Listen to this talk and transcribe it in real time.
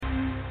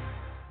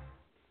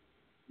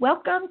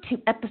Welcome to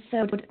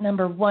episode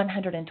number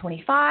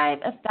 125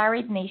 of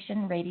Thyroid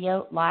Nation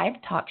Radio live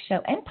talk show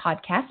and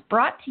podcast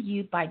brought to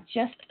you by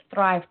Just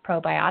Thrive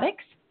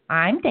Probiotics.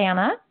 I'm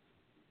Dana.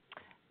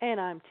 And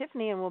I'm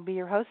Tiffany, and we'll be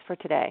your host for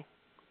today.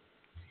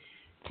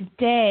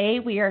 Today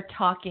we are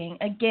talking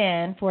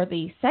again for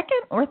the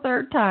second or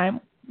third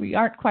time. We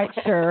aren't quite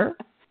sure.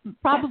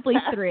 Probably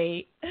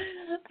three.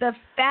 The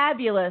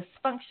fabulous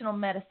functional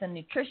medicine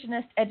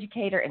nutritionist,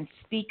 educator, and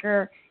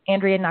speaker,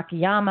 Andrea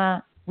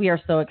Nakayama. We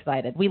are so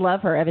excited. We love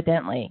her,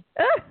 evidently.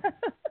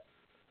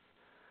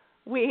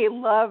 We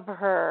love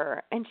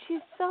her, and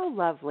she's so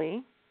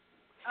lovely.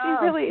 She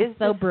really is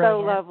so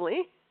brilliant. So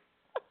lovely.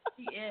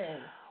 She is.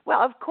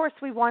 Well, of course,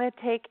 we want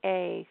to take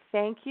a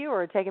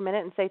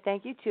minute and say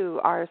thank you to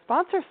our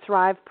sponsor,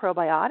 Thrive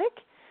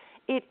Probiotic.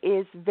 It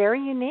is very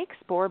unique,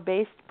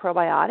 spore-based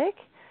probiotic,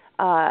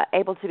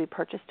 able to be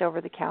purchased over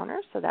the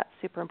counter, so that's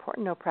super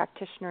important, no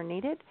practitioner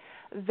needed.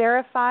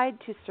 Verified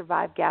to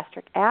survive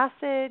gastric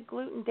acid,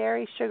 gluten,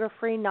 dairy,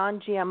 sugar-free,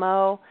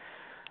 non-GMO,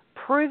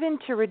 proven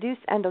to reduce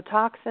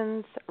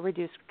endotoxins,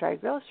 reduce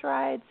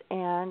triglycerides,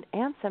 and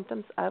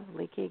symptoms of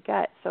leaky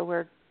gut. So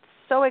we're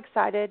so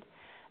excited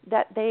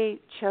that they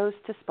chose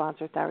to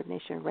sponsor Thyroid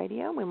Nation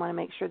Radio. We want to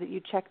make sure that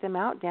you check them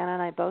out. Dana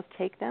and I both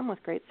take them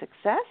with great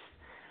success.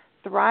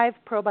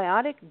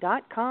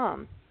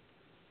 ThriveProbiotic.com.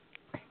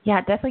 Yeah,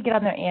 definitely get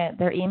on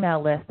their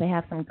email list. They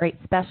have some great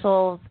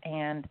specials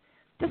and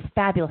just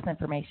fabulous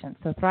information.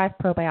 So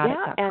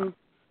ThriveProbiotic.com.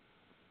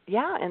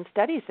 And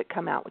studies that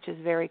come out, which is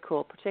very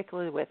cool,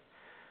 particularly with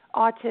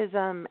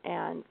autism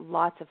and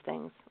lots of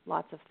things.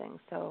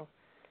 So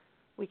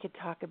we could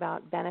talk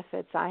about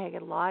benefits. I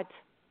get a lot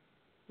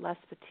less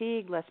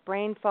fatigue, less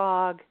brain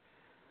fog,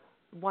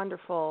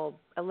 wonderful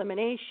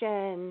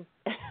elimination.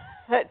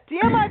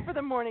 TMI for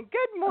the morning.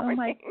 Good morning. Oh,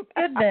 my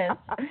goodness.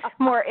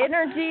 More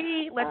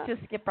energy. Let's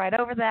just skip right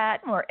over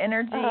that. More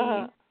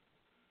energy.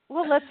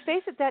 Well, let's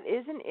face it, that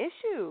is an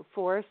issue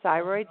for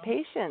thyroid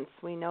patients.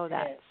 We know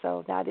that.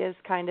 So that is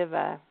kind of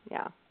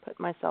put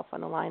myself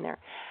on the line there.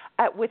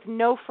 With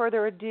no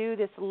further ado,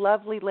 this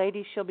lovely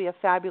lady, she'll be a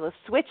fabulous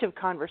switch of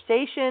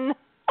conversation.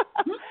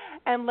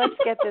 And let's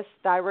get this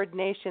Thyroid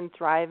Nation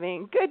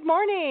thriving. Good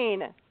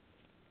morning.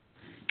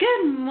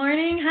 Good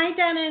morning. Hi,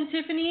 Dana and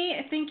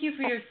Tiffany. Thank you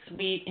for your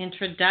sweet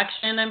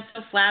introduction. I'm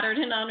so flattered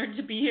and honored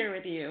to be here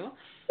with you.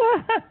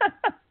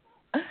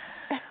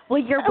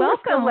 Well, you're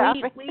welcome.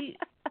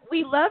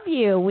 We love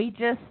you. We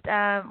just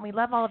we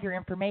love all of your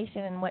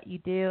information and what you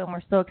do, and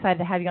we're so excited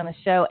to have you on the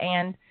show.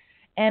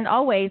 And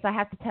always, I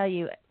have to tell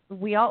you,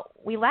 we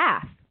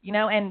laugh,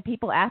 and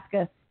people ask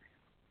us,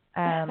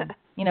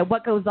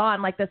 what goes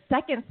on. Like the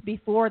seconds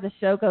before the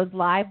show goes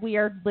live, we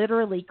are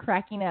literally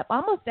cracking up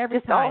almost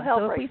every time. All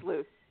hell breaks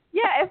loose.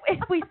 Yeah, if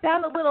we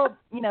sound a little,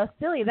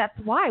 silly, that's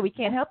why. We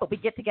can't help it. We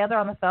get together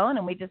on the phone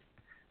and we just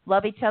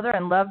love each other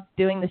and love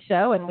doing the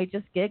show, and we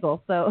just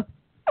giggle. So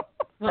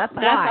that's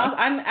why.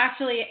 I'm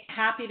actually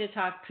happy to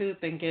talk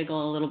poop and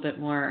giggle a little bit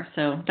more.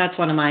 So that's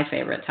one of my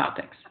favorite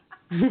topics.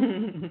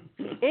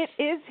 It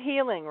is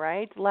healing,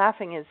 right?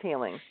 Laughing is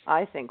healing.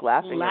 I think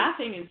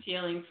laughing is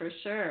healing for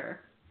sure.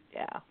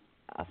 Yeah.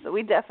 So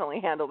we definitely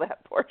handle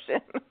that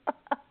portion.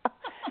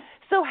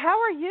 So how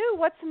are you?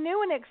 What's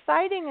new and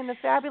exciting in the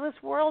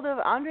fabulous world of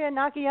Andrea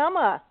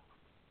Nakayama?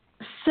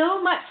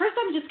 So much. First,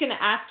 I'm just going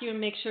to ask you and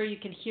make sure you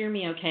can hear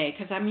me okay,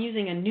 because I'm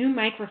using a new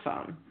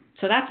microphone.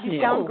 So that's new.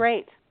 You sound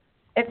great.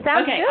 It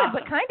sounds good. Awesome.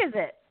 What kind is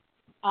it?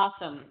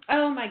 Awesome.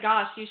 Oh, my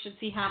gosh. You should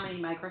see how many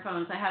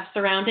microphones I have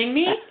surrounding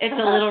me. It's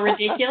a little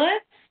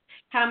ridiculous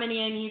how many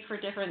I need for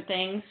different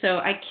things. So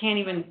I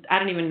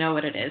don't even know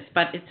what it is.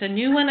 But it's a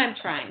new one I'm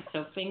trying.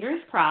 So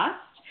fingers crossed.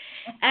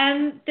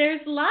 And there's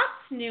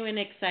lots new and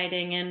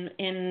exciting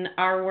in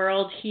our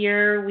world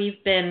here. We've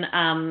been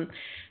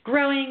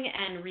growing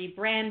and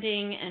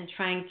rebranding and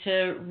trying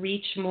to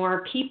reach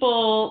more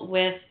people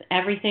with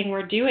everything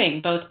we're doing,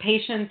 both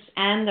patients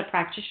and the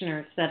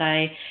practitioners that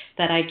I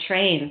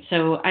train.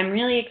 So I'm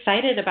really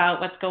excited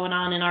about what's going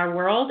on in our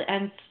world,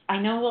 and I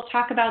know we'll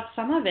talk about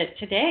some of it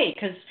today,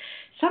 because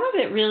some of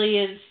it really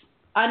is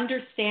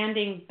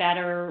understanding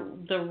better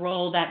the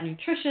role that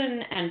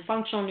nutrition and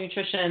functional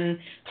nutrition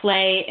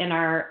play in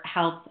our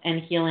health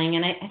and healing.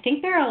 And I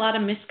think there are a lot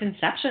of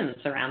misconceptions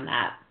around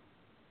that.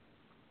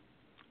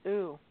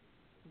 Ooh,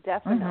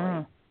 definitely.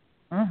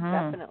 Mm-hmm. Mm-hmm.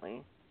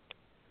 Definitely.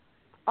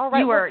 All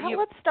right,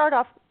 let's start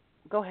off.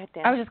 Go ahead,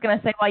 Dan. I was just going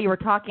to say, while you were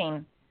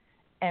talking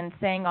and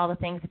saying all the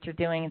things that you're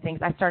doing and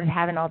things, I started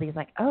having all these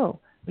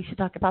we should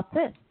talk about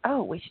this.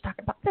 Oh, we should talk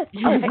about this.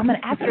 Oh, I'm going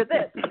to ask her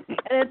this.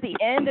 And at the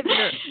end of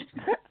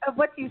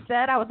what you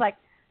said, I was like,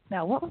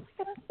 now what was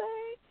I going to say?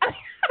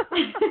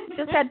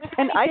 Just had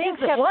I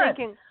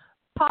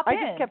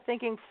just kept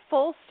thinking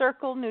full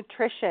circle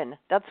nutrition.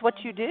 That's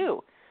what you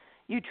do.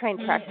 You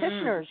train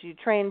practitioners, you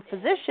train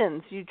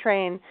physicians, you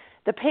train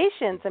the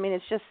patients. I mean,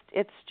 it's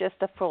just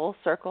a full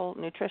circle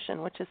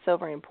nutrition, which is so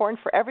very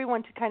important for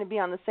everyone to kind of be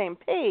on the same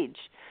page,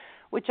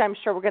 which I'm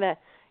sure we're going to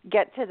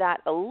get to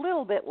that a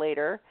little bit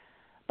later.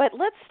 But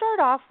let's start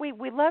off. We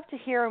love to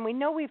hear, and we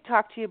know we've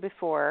talked to you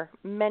before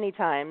many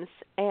times.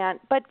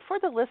 But for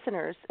the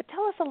listeners,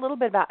 tell us a little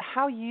bit about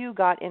how you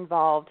got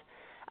involved.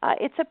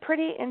 It's a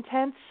pretty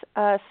intense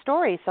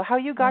story. So how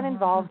you got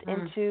involved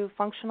into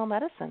functional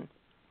medicine.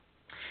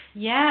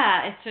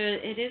 Yeah,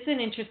 it is an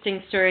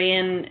interesting story,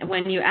 and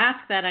when you ask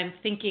that, I'm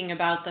thinking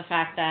about the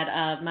fact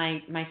that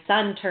my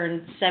son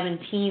turned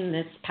 17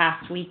 this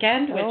past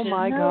weekend, which is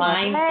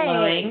mind-blowing.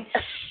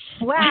 Hey.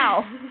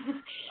 Wow.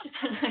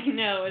 I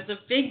know, it's a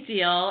big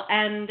deal,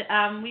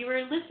 and we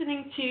were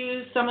listening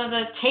to some of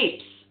the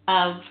tapes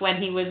of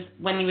when he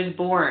was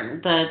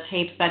born, the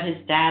tapes that his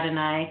dad and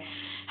I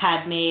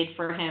had made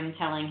for him,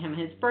 telling him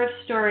his birth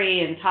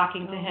story and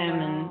talking to him.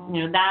 Wow.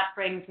 And, that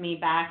brings me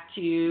back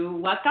to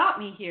what got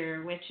me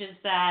here, which is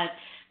that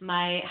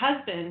my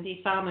husband,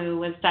 Isamu,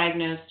 was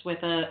diagnosed with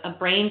a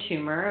brain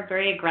tumor, a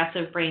very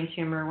aggressive brain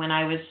tumor, when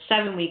I was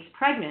 7 weeks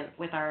pregnant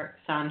with our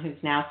son, who's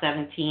now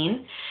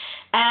 17.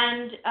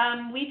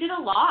 And we did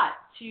a lot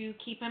to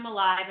keep him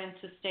alive and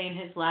sustain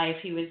his life.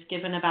 He was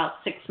given about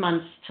 6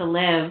 months to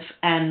live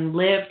and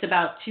lived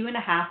about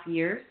 2.5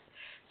 years.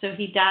 So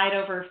he died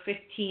over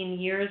 15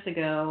 years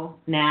ago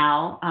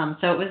now.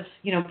 So it was,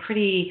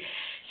 pretty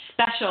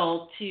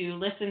special to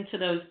listen to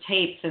those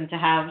tapes and to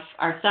have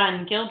our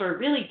son, Gilbert,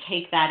 really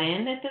take that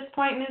in at this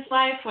point in his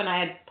life. When I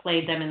had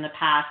played them in the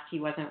past, he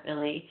wasn't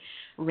really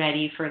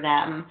ready for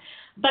them.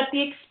 But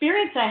the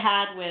experience I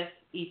had with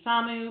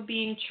Isamu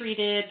being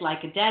treated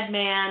like a dead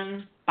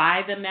man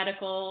by the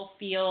medical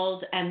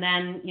field, and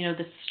then,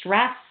 the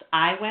stress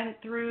I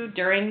went through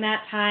during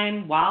that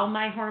time while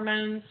my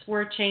hormones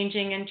were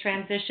changing and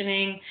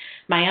transitioning,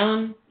 my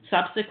own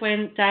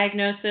subsequent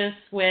diagnosis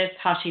with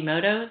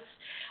Hashimoto's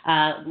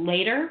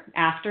later,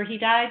 after he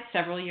died,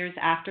 several years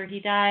after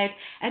he died,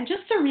 and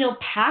just a real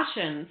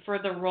passion for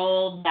the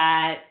role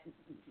that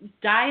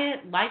diet,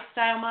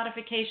 lifestyle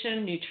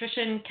modification,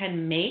 nutrition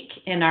can make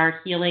in our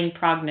healing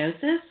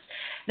prognosis.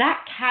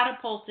 That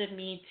catapulted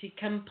me to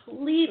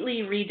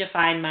completely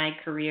redefine my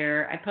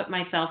career. I put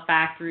myself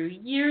back through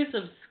years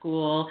of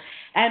school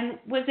and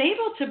was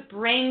able to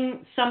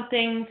bring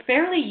something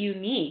fairly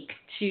unique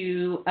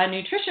to a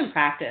nutrition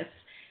practice.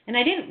 And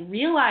I didn't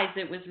realize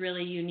it was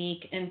really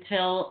unique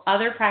until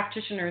other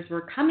practitioners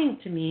were coming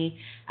to me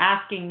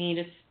asking me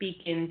to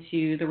speak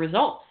into the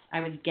results I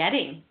was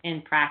getting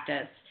in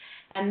practice.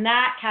 And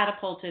that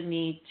catapulted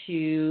me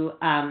to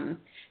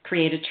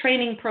create a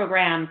training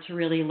program to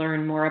really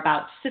learn more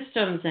about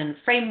systems and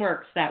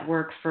frameworks that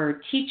work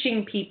for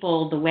teaching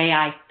people the way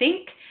I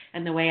think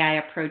and the way I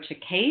approach a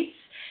case.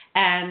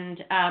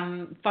 And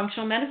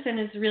functional medicine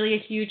is really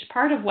a huge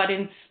part of what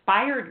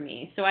inspired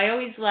me. So I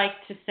always like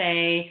to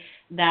say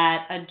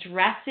that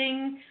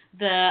addressing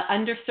the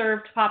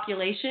underserved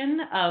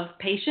population of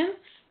patients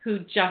who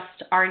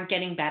just aren't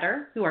getting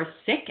better, who are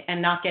sick and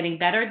not getting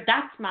better,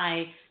 that's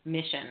my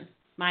mission.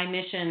 My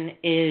mission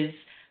is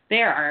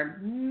there are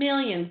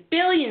millions,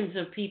 billions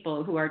of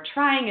people who are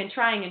trying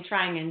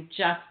and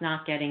just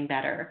not getting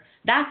better.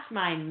 That's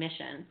my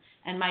mission.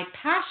 And my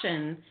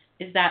passion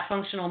is that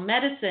functional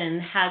medicine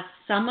has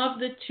some of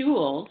the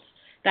tools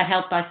that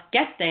help us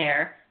get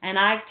there, and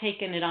I've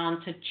taken it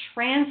on to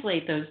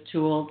translate those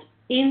tools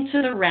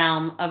into the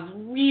realm of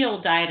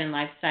real diet and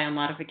lifestyle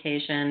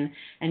modification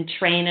and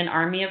train an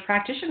army of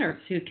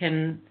practitioners who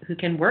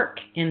can work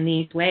in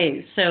these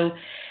ways. So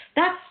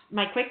that's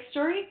my quick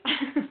story.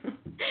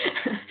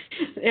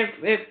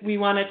 If we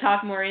want to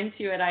talk more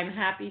into it, I'm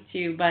happy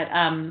to. But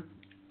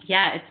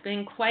it's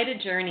been quite a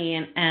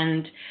journey.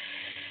 And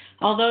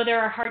although there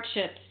are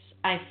hardships,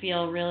 I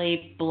feel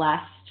really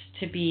blessed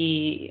to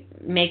be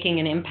making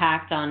an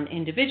impact on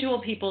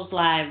individual people's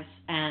lives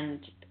and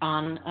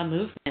on a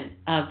movement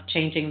of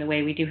changing the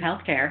way we do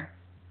healthcare.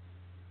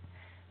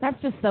 That's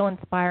just so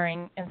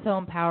inspiring and so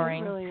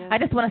empowering. It really is. I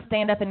just want to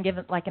stand up and give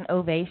it like an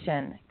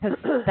ovation because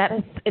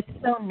it's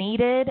so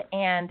needed,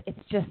 and it's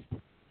just,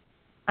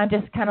 I'm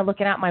just kind of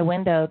looking out my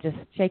window, just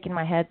shaking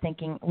my head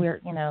thinking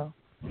we're,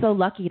 so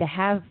lucky to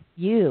have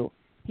you,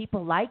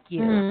 people like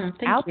you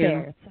out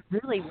there. It's a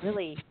really,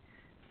 really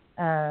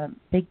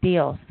big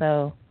deal.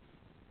 So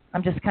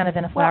I'm just kind of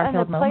in a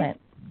flower-filled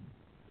moment.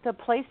 The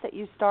place that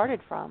you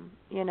started from,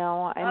 I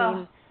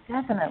mean,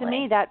 definitely. to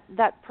me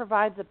that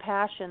provides a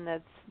passion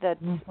that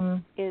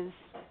is,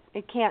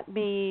 it can't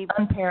be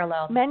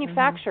unparalleled,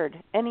 manufactured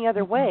any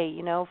other way,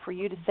 for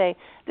you to say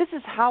this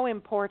is how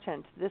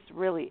important this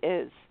really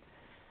is.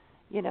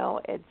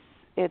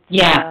 It's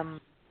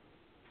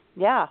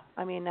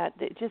I mean,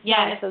 it just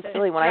sounds so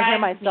silly when I hear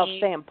myself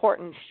say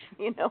important,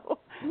 Well,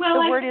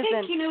 the word I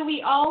think,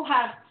 we all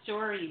have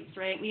stories,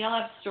 right? We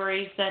all have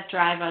stories that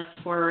drive us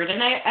forward.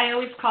 And I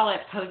always call it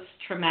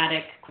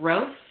post-traumatic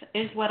growth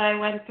is what I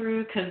went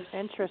through, because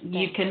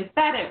you can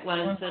bet it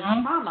was a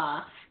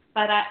trauma.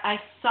 But I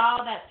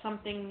saw that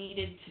something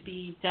needed to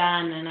be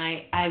done, and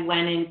I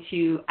went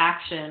into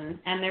action.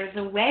 And there's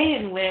a way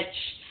in which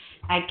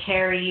I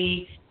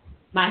carry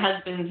my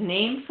husband's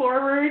name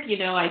forward.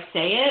 I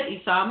say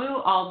it,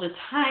 Isamu, all the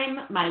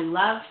time. My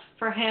love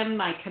for him,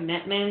 my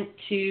commitment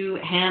to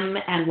him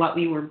and what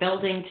we were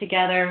building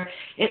together,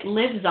 it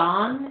lives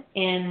on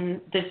in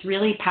this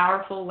really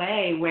powerful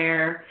way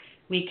where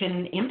we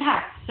can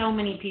impact so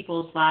many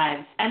people's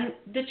lives. And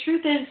the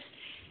truth is,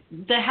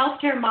 the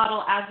healthcare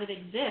model as it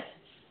exists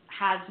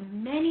has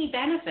many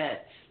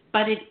benefits,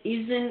 but it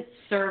isn't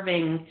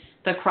serving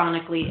the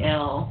chronically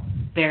ill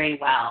very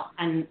well.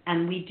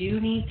 And we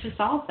do need to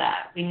solve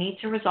that. We need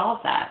to resolve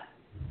that.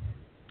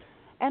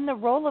 And the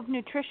role of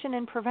nutrition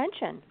in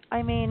prevention.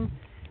 I mean,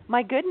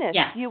 my goodness,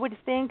 yeah. You would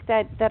think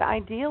that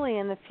ideally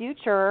in the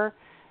future,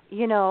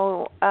 you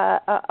know,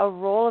 a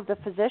role of the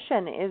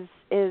physician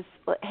is,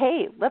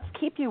 hey, let's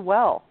keep you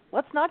well.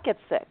 Let's not get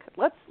sick.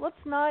 Let's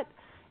not,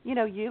 you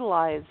know,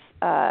 utilize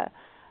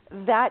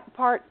that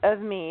part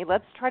of me.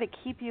 Let's try to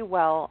keep you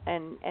well,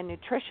 and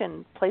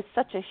nutrition plays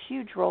such a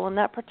huge role in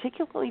that,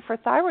 particularly for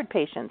thyroid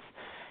patients.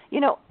 You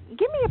know,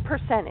 give me a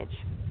percentage,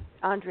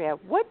 Andrea.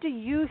 What do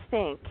you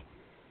think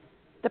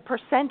the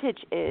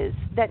percentage is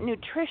that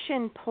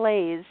nutrition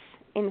plays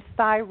in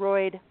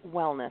thyroid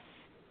wellness?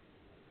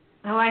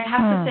 Oh, I'd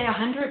have to say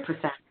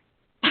 100%.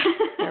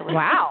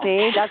 Wow.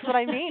 See, that's what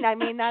I mean. I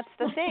mean, that's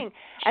the thing.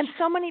 And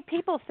so many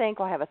people think,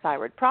 oh, I have a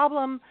thyroid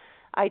problem.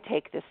 I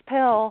take this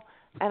pill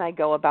and I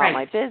go about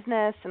my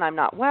business and I'm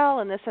not well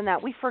and this and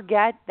that. We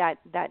forget that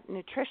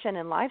nutrition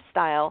and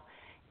lifestyle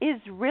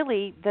is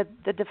really the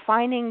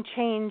defining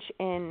change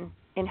in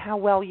how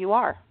well you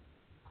are.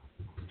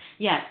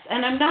 Yes,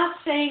 and I'm not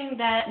saying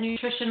that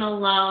nutrition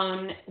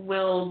alone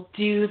will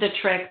do the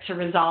trick to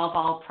resolve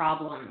all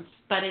problems,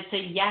 but it's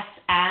a yes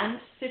and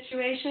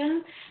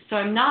situation. So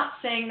I'm not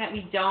saying that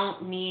we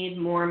don't need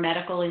more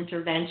medical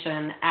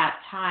intervention at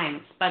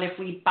times, but if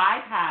we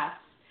bypass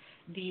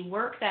the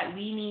work that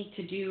we need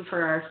to do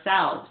for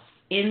ourselves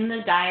in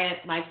the diet,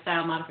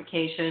 lifestyle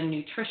modification,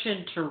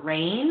 nutrition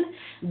terrain,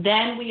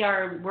 then we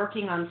are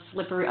working on a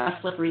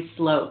slippery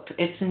slope.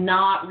 It's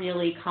not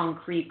really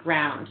concrete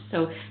ground.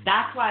 So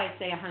that's why I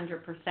say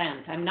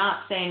 100%. I'm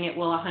not saying it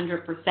will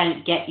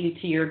 100% get you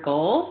to your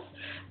goals,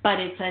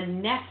 but it's a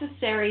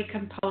necessary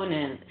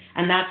component,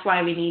 and that's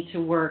why we need to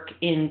work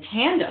in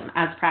tandem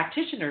as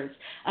practitioners.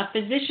 A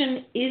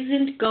physician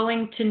isn't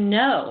going to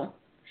know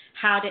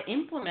how to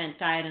implement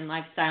diet and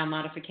lifestyle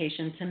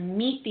modification to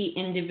meet the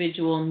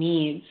individual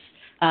needs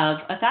of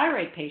a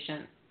thyroid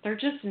patient. They're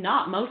just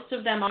not. Most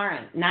of them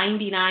aren't.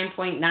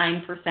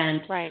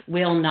 99.9%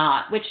 will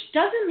not, which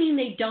doesn't mean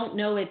they don't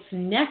know it's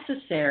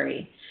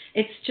necessary.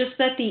 It's just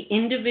that the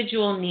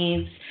individual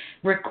needs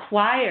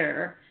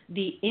require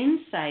the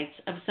insights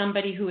of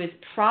somebody who is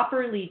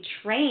properly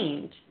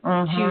trained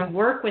to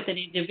work with an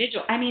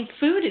individual. I mean,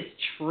 food is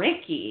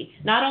tricky.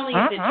 Not only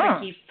is it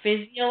tricky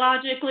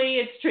physiologically,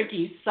 it's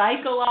tricky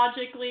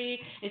psychologically,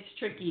 it's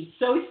tricky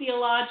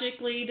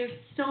sociologically. There's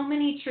so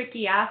many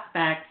tricky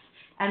aspects,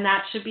 and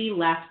that should be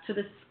left to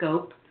the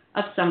scope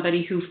of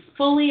somebody who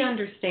fully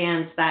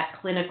understands that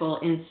clinical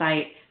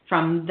insight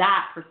from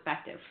that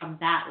perspective, from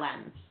that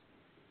lens.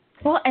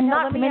 Well, and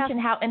not to mention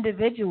how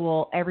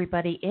individual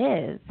everybody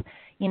is.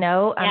 You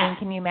know, I mean,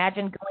 can you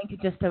imagine going to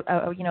just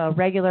a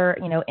regular,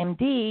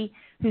 MD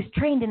who's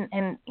trained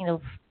in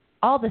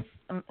all this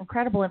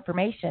incredible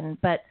information,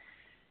 but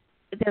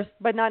there's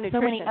not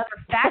so many other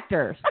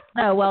factors.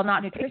 No, well,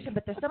 not nutrition,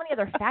 but there's so many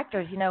other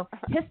factors,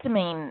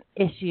 histamine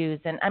issues.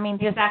 And I mean,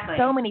 just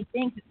so many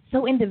things. It's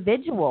so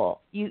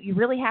individual. You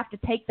really have to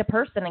take the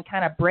person and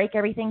kind of break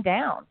everything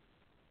down.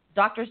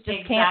 Doctors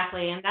just can't.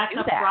 Exactly, and that's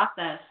a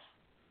process.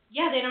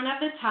 Yeah, they don't have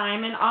the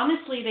time, and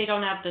honestly, they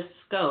don't have the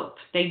scope.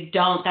 They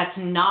don't. That's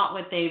not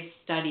what they've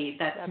studied.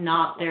 That's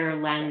not their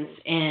lens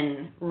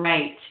in.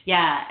 Right.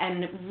 Yeah,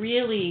 and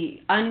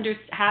really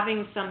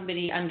having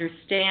somebody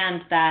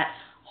understand that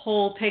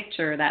whole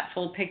picture, that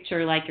full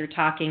picture like you're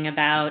talking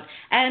about,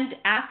 and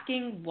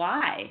asking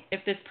why.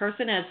 If this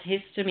person has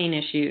histamine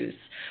issues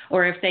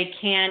or if they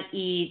can't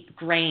eat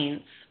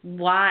grains,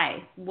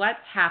 why? What's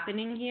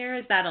happening here?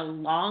 Is that a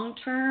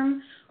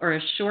long-term or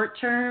a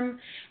short-term?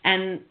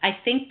 And I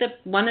think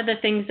that one of the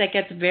things that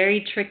gets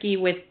very tricky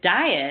with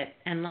diet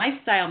and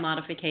lifestyle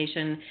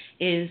modification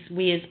is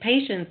we as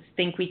patients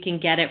think we can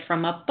get it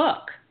from a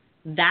book.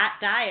 That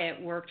diet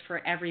worked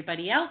for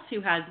everybody else who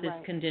has this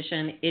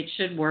condition. It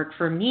should work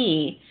for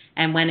me.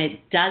 And when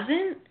it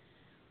doesn't,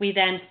 we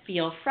then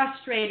feel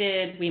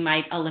frustrated. We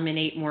might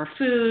eliminate more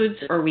foods,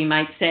 or we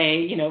might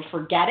say,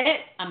 forget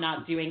it. I'm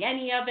not doing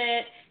any of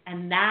it.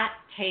 And that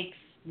takes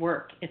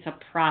work. It's a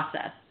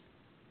process.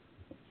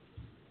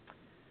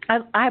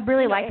 I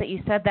really like that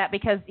you said that,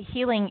 because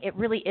healing, it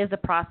really is a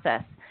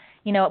process.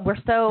 We're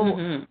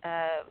so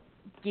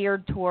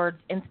geared towards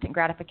instant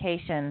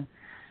gratification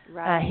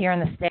here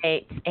in the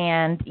States.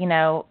 And,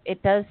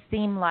 it does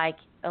seem like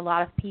a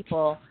lot of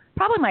people,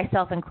 probably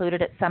myself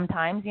included at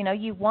sometimes,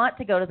 you want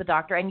to go to the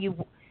doctor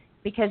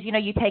because,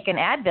 you take an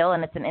Advil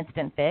and it's an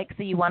instant fix.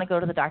 So you want to go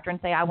to the doctor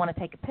and say, I want to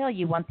take a pill.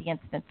 You want the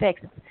instant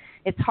fix.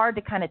 It's hard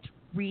to kind of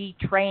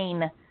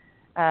retrain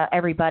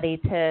everybody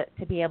to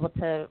be able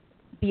to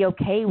be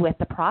okay with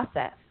the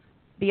process,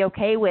 be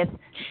okay with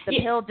the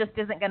pill just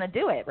isn't going to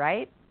do it,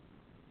 right?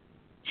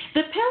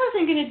 The pill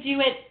isn't going to do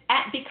it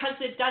because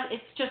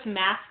it's just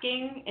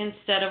masking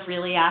instead of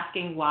really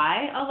asking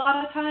why a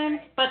lot of times.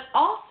 But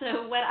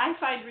also what I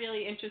find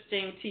really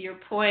interesting to your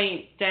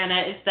point,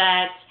 Dana, is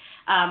that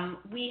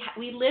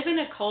we live in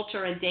a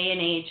culture, a day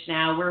and age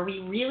now where we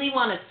really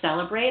want to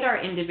celebrate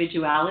our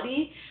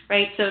individuality,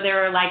 right? So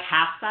there are like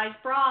half-size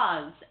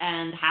bras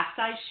and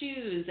half-size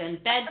shoes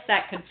and beds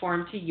that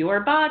conform to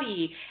your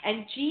body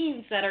and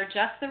jeans that are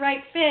just the right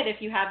fit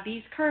if you have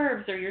these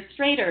curves or you're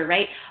straighter,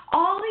 right?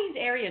 All these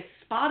areas,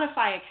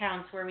 Spotify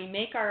accounts where we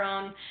make our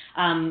own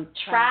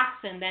tracks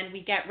and then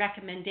we get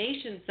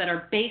recommendations that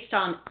are based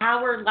on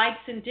our likes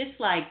and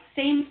dislikes.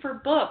 Same for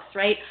books,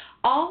 right?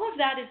 All of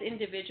that is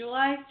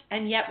individualized,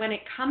 and yet when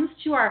it comes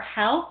to our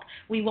health,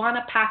 we want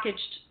a packaged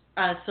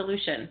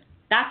solution.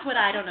 That's what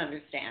I don't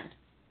understand.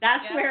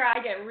 That's where I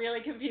get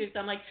really confused.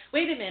 I'm like,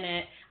 wait a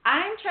minute,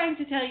 I'm trying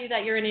to tell you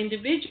that you're an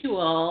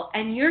individual,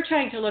 and you're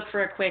trying to look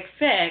for a quick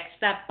fix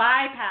that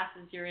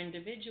bypasses your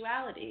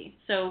individuality.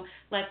 So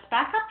let's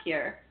back up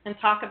here and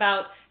talk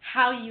about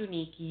how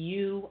unique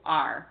you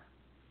are.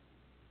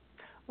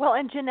 Well,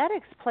 and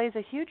genetics plays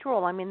a huge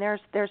role. I mean,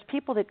 there's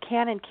people that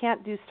can and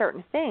can't do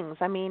certain things.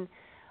 I mean,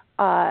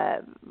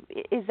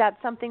 is that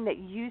something that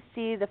you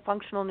see the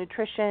functional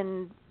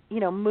nutrition,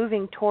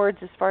 moving towards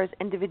as far as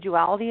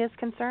individuality is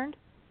concerned?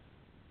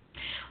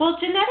 Well,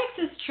 genetics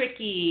is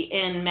tricky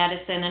in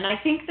medicine, and I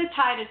think the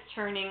tide is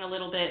turning a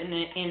little bit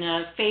in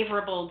a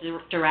favorable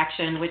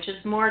direction, which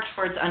is more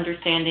towards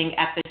understanding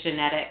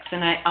epigenetics.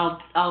 And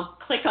I'll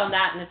click on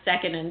that in a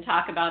second and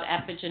talk about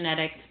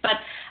epigenetics. But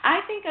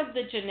I think of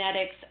the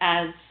genetics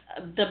as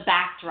the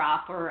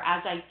backdrop, or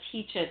as I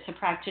teach it to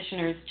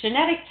practitioners,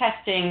 genetic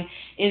testing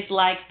is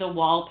like the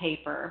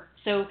wallpaper.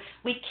 So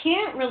we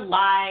can't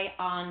rely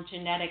on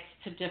genetics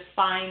to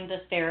define the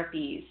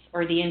therapies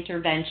or the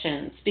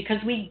interventions because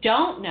we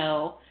don't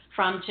know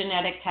from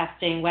genetic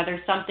testing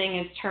whether something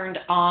is turned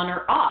on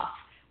or off.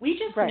 We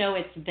just know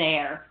it's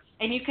there.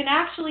 And you can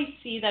actually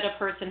see that a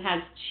person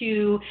has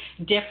two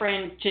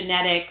different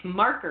genetic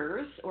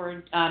markers,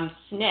 or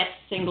SNPs,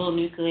 single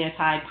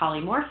nucleotide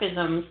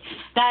polymorphisms,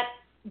 that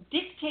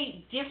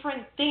dictate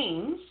different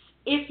things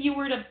if you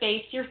were to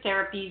base your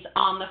therapies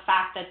on the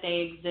fact that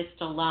they exist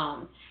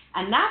alone.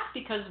 And that's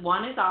because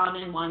one is on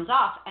and one's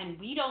off, and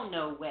we don't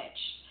know which.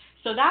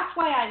 So that's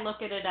why I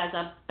look at it as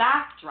a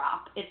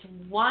backdrop. It's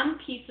one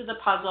piece of the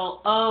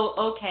puzzle.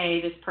 Oh,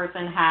 okay, this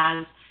person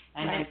has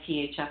an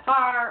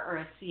MTHFR or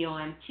a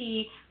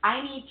COMT.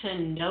 I need to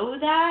know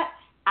that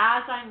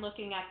as I'm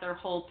looking at their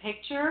whole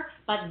picture,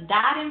 but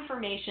that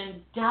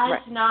information does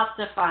not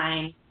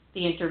define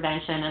the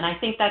intervention. And I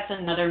think that's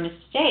another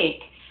mistake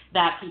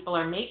that people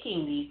are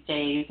making these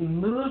days,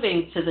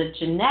 moving to the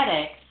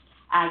genetics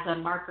as a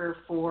marker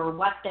for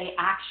what they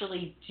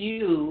actually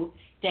do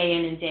day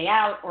in and day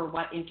out, or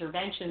what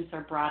interventions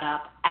are brought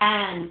up.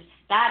 And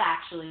that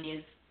actually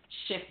is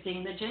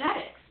shifting the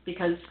genetics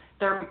because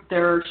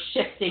they're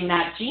shifting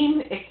that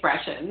gene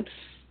expression.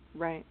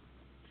 Right.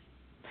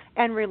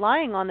 And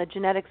relying on the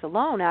genetics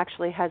alone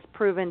actually has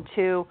proven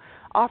to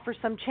offer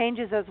some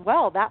changes as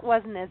well. That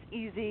wasn't as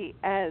easy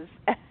as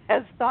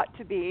thought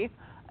to be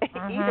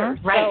either.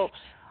 Right. So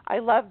I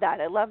love that.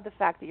 I love the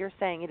fact that you're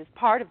saying it is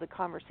part of the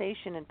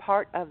conversation and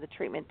part of the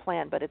treatment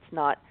plan, but it's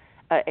not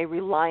a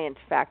reliant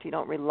fact. You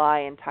don't rely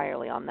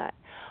entirely on that.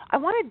 I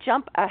want to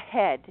jump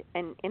ahead,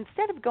 and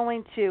instead of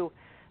going to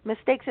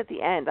mistakes at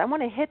the end, I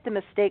want to hit the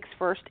mistakes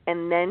first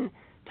and then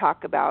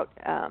talk about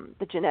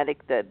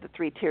the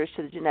three tiers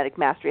to the genetic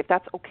mastery, if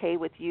that's okay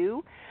with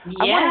you. Yeah,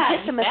 I want to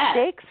hit the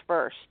mistakes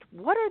first.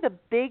 What are the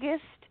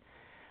biggest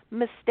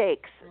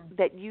mistakes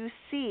that you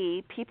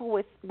see people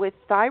with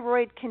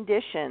thyroid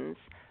conditions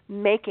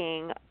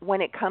making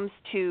when it comes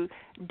to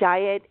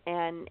diet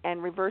and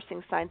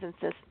reversing signs and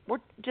symptoms? We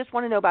just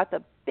want to know about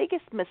the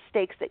biggest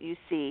mistakes that you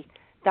see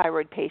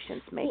thyroid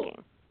patients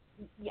making.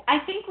 I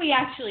think we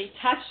actually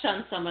touched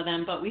on some of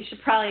them, but we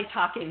should probably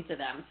talk into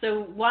them.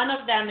 So one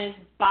of them is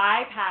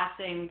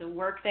bypassing the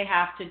work they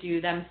have to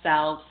do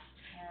themselves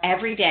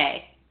every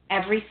day,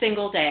 every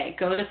single day.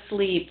 Go to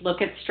sleep,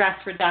 look at stress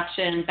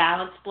reduction,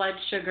 balance blood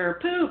sugar,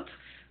 poop,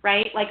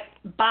 right? Like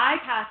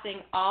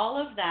bypassing all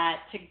of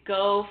that to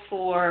go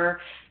for,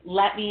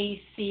 let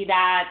me see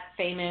that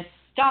famous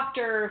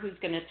doctor who's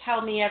going to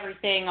tell me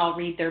everything. I'll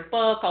read their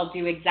book. I'll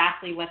do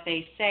exactly what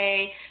they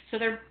say. So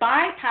they're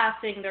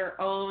bypassing their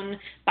own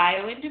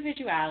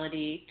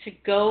bioindividuality to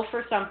go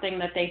for something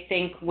that they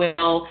think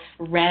will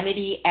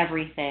remedy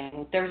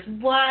everything. There's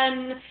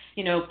one,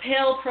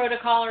 pill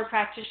protocol or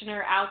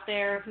practitioner out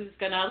there who's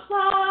going to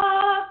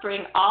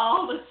bring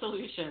all the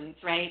solutions,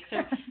 right? So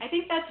I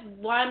think that's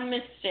one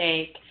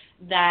mistake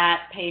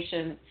that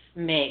patients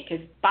make,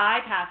 is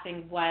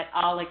bypassing what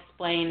I'll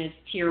explain is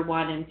tier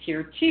 1 and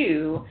tier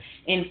 2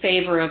 in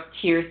favor of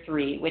tier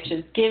 3, which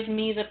is give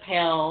me the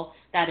pill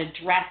that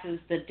addresses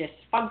the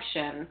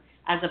dysfunction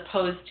as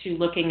opposed to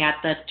looking at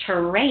the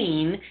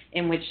terrain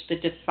in which the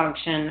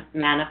dysfunction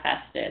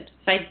manifested.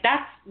 So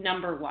that's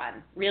number one,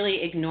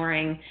 really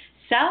ignoring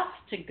self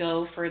to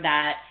go for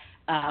that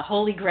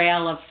holy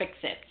grail of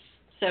fix-its.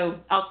 So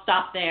I'll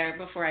stop there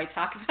before I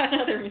talk about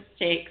other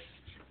mistakes.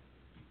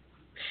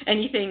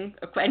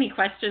 Any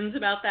questions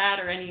about that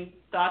or any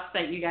thoughts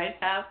that you guys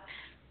have?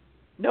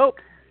 Nope.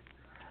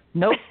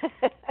 I'm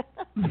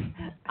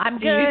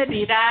do good. Do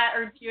you see that,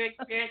 or do you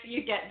experience?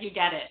 You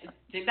get it.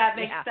 Did that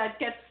make that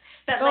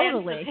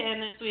totally. lands the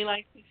pin, as we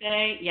like to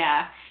say?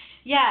 Yeah.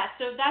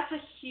 So that's a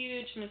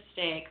huge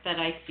mistake that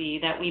I see,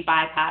 that we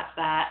bypass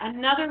that.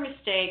 Another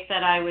mistake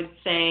that I would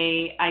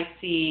say I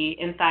see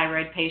in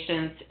thyroid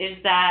patients is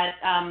that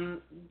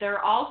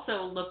they're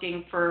also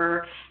looking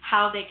for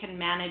how they can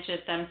manage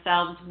it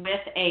themselves with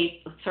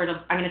a sort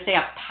of, I'm going to say,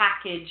 a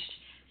packaged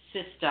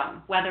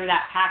system. Whether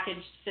that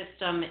packaged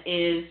system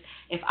is,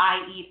 if I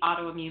eat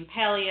autoimmune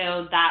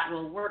paleo, that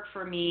will work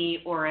for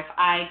me, or if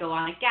I go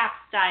on a GAPS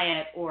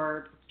diet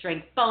or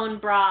drink bone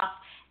broth.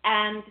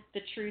 And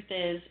the truth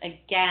is,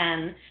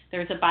 again,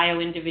 there's a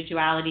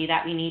bioindividuality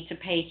that we need to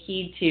pay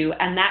heed to,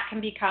 and that can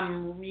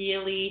become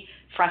really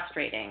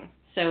frustrating.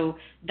 So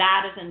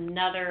that is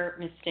another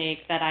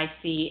mistake that I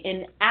see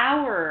in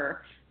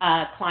our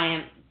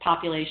client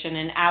population,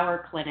 in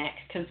our clinic,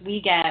 because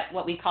we get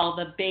what we call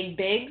the big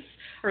bigs,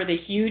 or the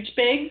huge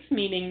bigs,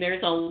 meaning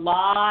there's a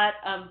lot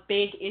of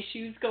big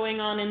issues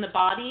going on in the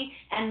body,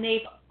 and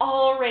they've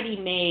already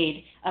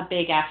made a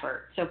big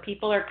effort. So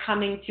people are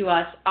coming to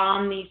us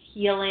on these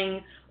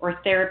healing or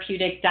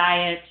therapeutic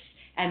diets,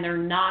 and they're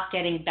not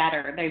getting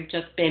better. They've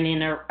just been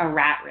in a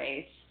rat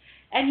race.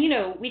 And,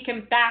 we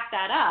can back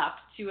that up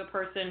to a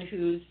person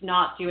who's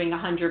not doing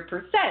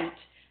 100%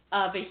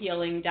 of a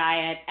healing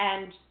diet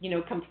and,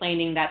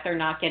 complaining that they're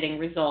not getting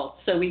results.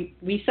 So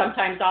we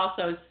sometimes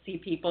also see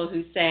people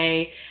who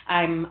say,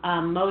 I'm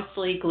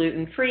mostly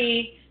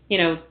gluten-free.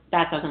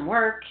 That doesn't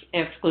work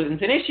if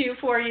gluten's an issue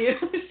for you.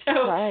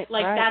 So right.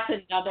 That's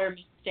another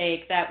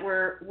mistake, that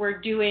we're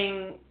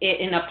doing it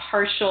in a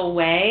partial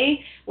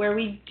way, where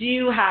we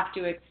do have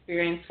to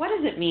experience, what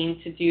does it mean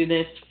to do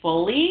this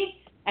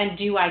fully, and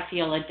do I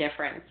feel a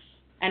difference?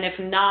 And if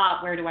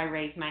not, where do I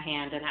raise my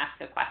hand and ask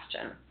a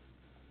question?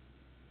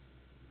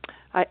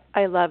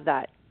 I love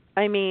that.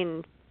 I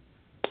mean,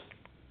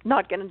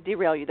 not going to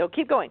derail you, though.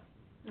 Keep going.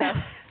 No.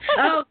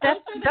 Oh, those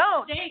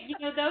are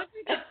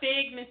the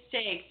big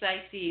mistakes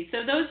I see.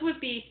 So those would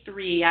be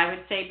 3. I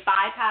would say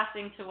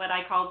bypassing to what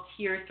I call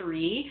tier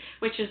 3,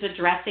 which is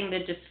addressing the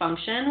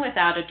dysfunction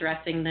without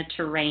addressing the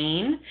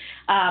terrain,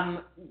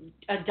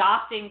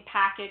 adopting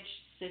packaged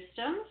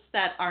systems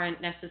that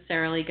aren't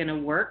necessarily going to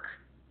work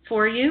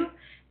for you,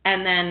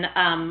 and then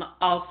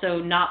also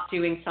not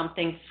doing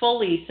something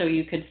fully so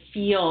you could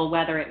feel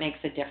whether it makes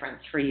a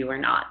difference for you or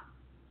not.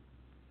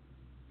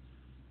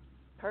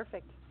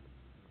 Perfect.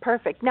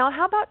 Now,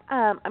 how about,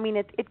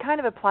 it kind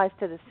of applies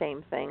to the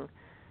same thing,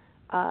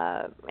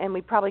 and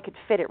we probably could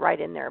fit it right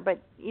in there.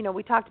 But,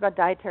 we talked about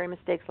dietary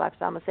mistakes,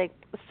 lifestyle mistakes,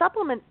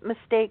 supplement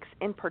mistakes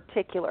in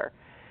particular.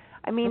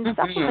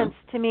 Supplements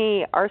to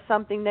me are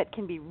something that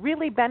can be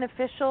really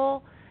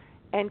beneficial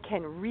and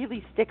can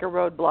really stick a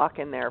roadblock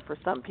in there for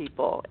some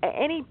people.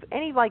 Any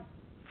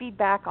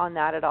feedback on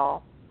that at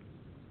all?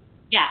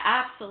 Yeah,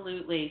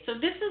 absolutely. So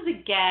this is,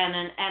 again,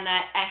 and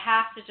I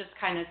have to just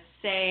kind of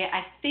say,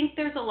 I think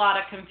there's a lot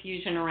of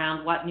confusion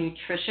around what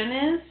nutrition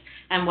is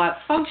and what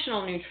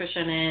functional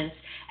nutrition is.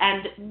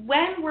 And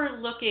when we're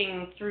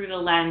looking through the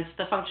lens,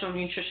 the functional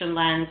nutrition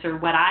lens, or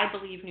what I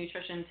believe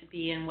nutrition to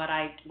be and what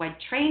I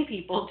train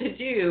people to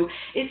do,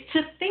 is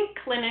to think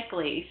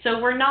clinically. So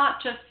we're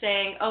not just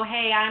saying, oh,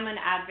 hey, I'm an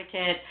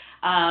advocate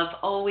of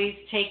always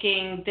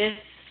taking this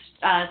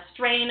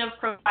strain of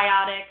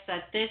probiotics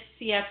at this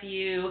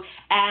CFU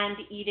and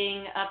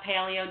eating a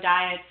paleo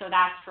diet, so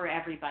that's for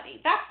everybody.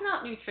 That's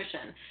not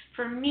nutrition.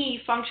 For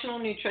me, functional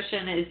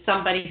nutrition is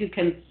somebody who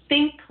can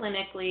think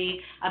clinically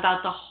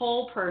about the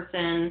whole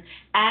person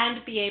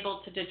and be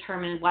able to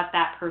determine what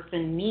that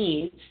person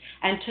needs,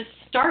 and to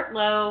start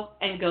low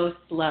and go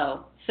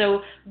slow.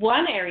 So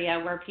one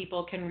area where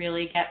people can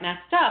really get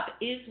messed up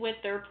is with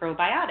their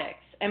probiotics.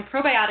 And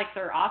probiotics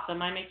are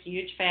awesome. I'm a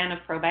huge fan of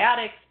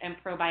probiotics and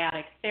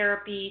probiotic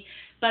therapy.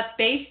 But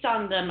based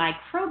on the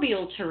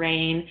microbial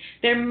terrain,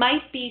 there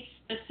might be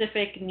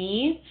specific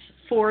needs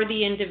for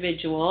the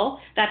individual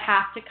that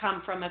have to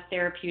come from a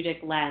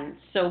therapeutic lens.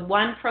 So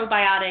one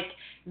probiotic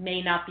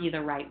may not be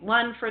the right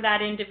one for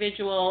that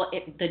individual.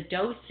 The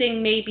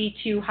dosing may be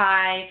too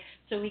high.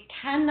 So we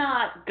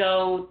cannot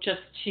go just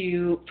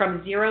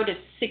from 0 to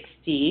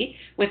 60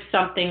 with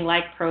something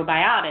like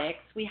probiotics.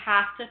 We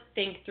have to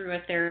think through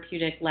a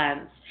therapeutic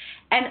lens.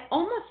 And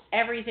almost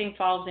everything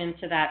falls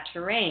into that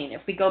terrain.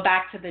 If we go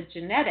back to the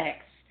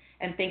genetics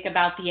and think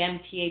about the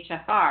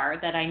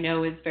MTHFR that I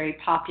know is very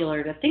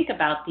popular to think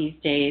about these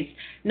days,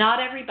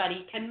 not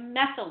everybody can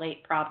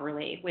methylate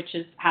properly, which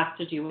has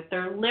to do with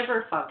their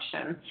liver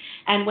function.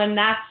 And when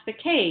that's the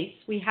case,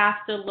 we have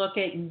to look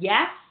at,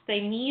 yes, they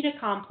need a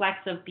complex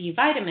of B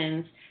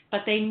vitamins,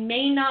 but they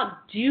may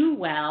not do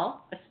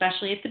well,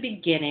 especially at the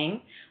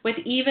beginning, with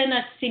even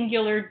a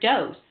singular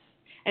dose.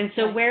 And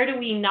so where do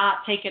we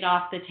not take it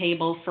off the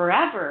table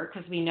forever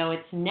because we know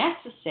it's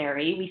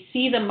necessary? We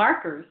see the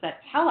markers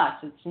that tell us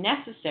it's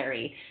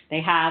necessary.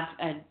 They have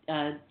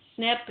a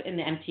SNP in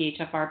the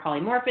MTHFR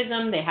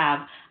polymorphism. They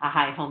have a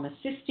high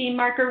homocysteine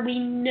marker. We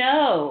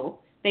know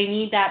they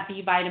need that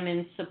B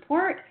vitamin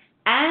support,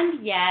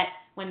 and yet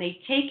when they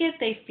take it,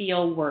 they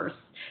feel worse.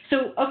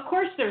 So, of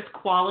course, there's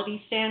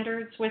quality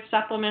standards with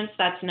supplements.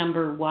 That's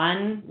number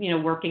one,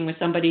 working with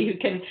somebody who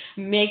can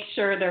make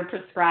sure they're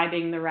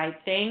prescribing the right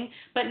thing.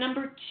 But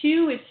number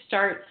two is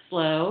start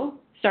low,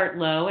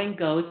 and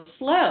go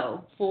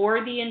slow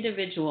for the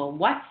individual.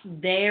 What's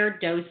their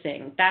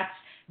dosing? That's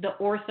the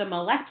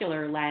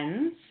orthomolecular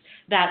lens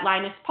that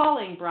Linus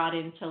Pauling brought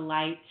into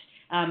light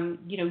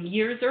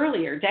years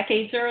earlier,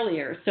 decades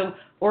earlier. So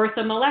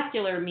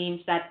orthomolecular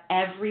means that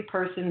every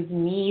person's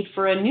need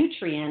for a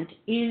nutrient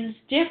is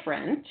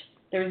different.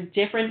 There's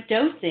different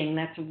dosing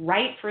that's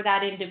right for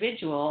that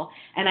individual.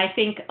 And I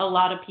think a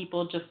lot of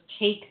people just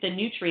take the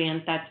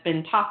nutrient that's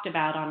been talked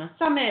about on a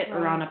summit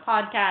or on a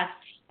podcast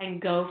and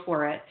go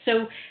for it.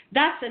 So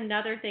that's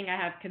another thing I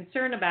have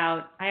concern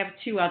about. I have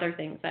two other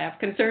things I have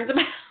concerns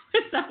about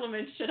with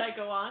supplements. Should I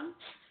go on?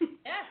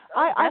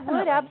 I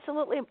would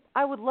absolutely.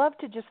 I would love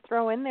to just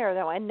throw in there,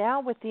 though, and now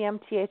with the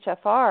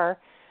MTHFR,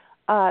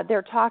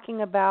 they're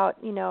talking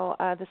about,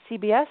 the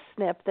CBS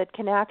SNP that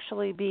can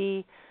actually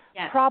be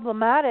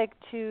problematic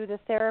to the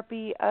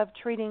therapy of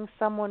treating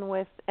someone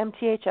with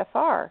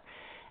MTHFR.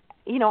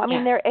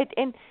 They're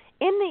in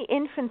the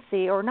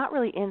infancy, or not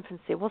really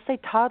infancy, we'll say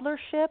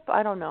toddlership,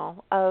 I don't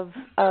know,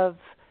 of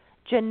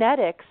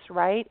genetics,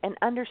 right, and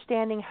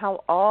understanding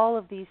how all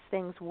of these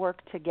things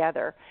work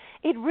together.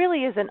 It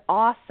really is an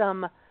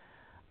awesome,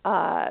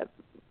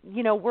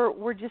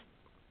 we're just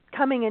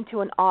coming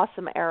into an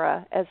awesome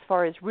era as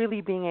far as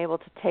really being able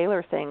to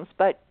tailor things.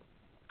 But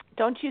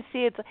don't you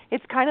see,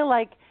 it's kind of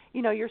like,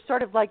 you're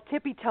sort of like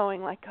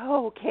tippy-toeing, like,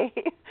 oh, okay.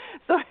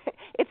 So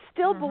it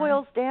still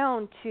boils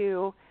down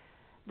to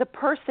the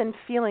person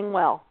feeling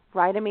well,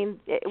 right? I mean,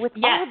 with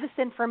all of this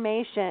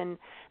information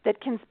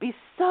that can be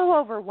so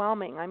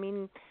overwhelming. I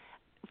mean,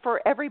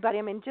 for everybody.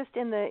 I mean, just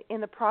in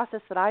the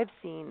process that I've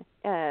seen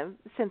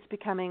since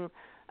becoming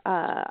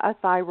a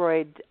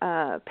thyroid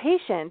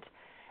patient,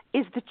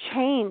 is the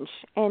change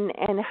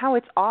and how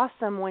it's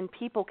awesome when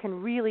people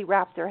can really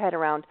wrap their head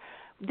around.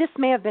 This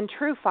may have been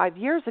true 5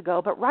 years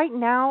ago, but right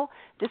now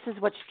this is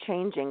what's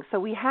changing. So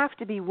we have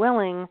to be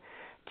willing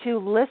to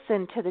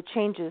listen to the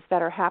changes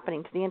that are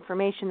happening, to the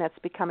information that's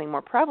becoming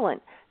more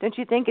prevalent. Don't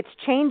you think it's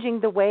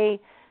changing the way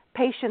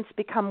patients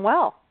become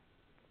well?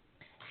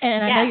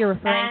 And I know you're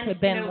referring to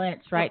Ben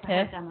Lynch, right,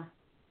 Tiff?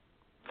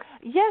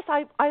 Yes,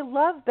 I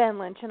love Ben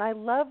Lynch, and I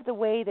love the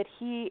way that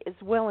he is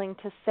willing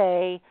to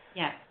say,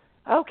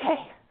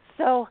 okay,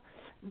 so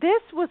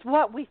this was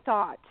what we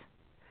thought,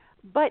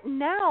 but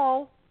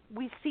now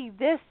we see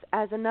this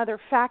as another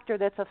factor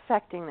that's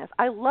affecting this.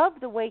 I love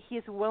the way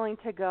he's willing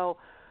to go,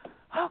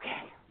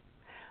 okay,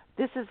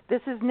 this is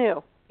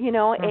new.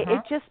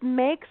 It just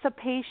makes a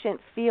patient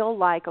feel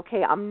like,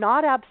 okay, I'm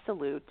not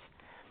absolute,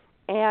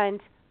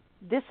 and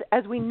this,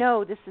 as we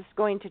know, this is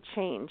going to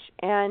change.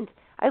 And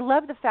I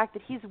love the fact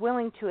that he's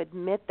willing to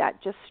admit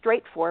that just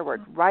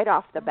straightforward right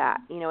off the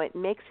bat. It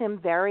makes him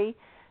very,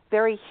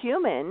 very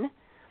human,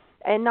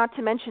 and not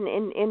to mention,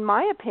 in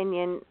my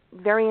opinion,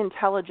 very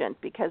intelligent,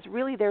 because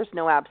really there's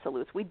no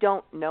absolutes. We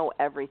don't know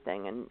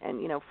everything,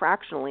 and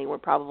fractionally we're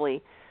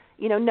probably,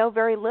 know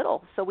very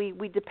little. So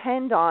we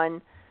depend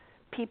on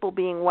people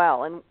being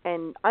well,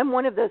 and I'm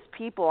one of those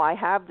people. I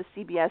have the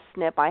CBS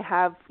SNP. I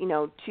have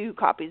 2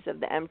 copies of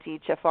the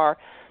MTHFR,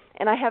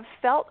 and I have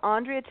felt,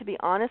 Andrea, to be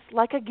honest,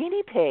 like a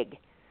guinea pig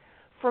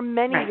for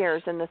many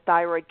years in the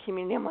thyroid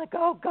community. I'm like,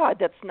 oh God,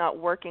 that's not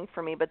working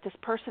for me. But this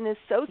person is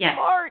so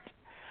smart.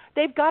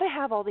 They've got to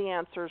have all the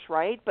answers,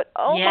 right? But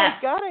my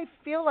God, I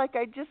feel like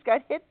I just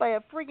got hit by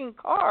a freaking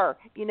car,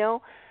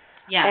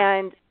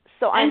 And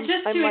so I'm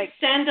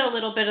extend a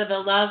little bit of the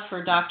love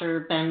for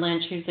Dr. Ben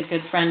Lynch, who's a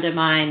good friend of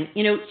mine.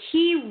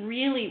 He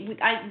really,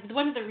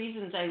 one of the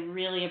reasons I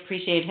really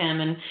appreciate him,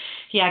 and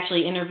he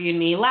actually interviewed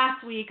me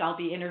last week. I'll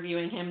be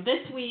interviewing him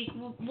this week.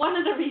 One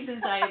of the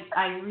reasons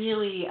I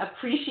really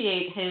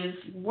appreciate his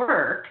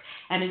work,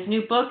 and his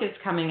new book is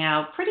coming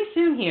out pretty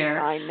soon here.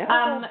 I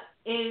know.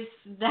 Is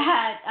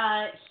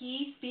that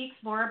he speaks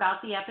more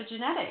about the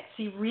epigenetics.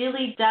 He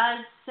really does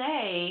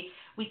say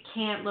we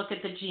can't look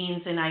at the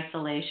genes in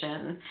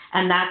isolation,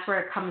 and that's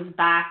where it comes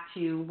back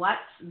to what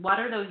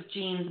are those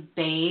genes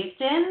bathed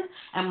in.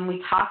 And when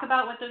we talk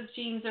about what those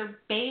genes are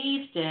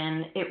bathed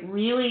in, it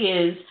really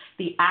is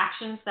the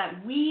actions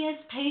that we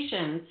as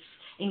patients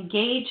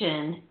engage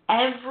in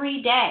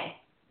every day.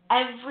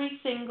 Every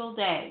single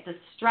day, the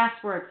stress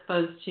we're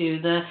exposed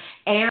to, the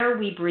air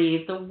we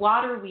breathe, the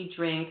water we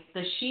drink,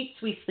 the sheets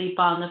we sleep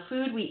on, the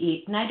food we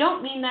eat. And I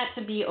don't mean that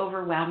to be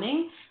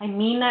overwhelming. I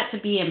mean that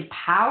to be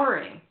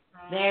empowering.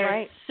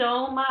 There's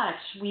so much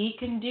we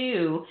can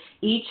do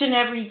each and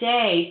every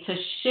day to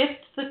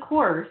shift the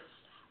course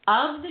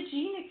of the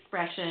gene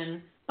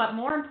expression, but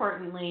more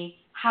importantly,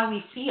 how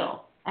we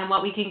feel and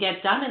what we can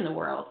get done in the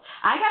world.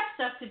 I got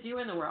stuff to do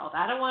in the world.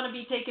 I don't want to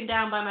be taken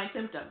down by my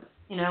symptoms,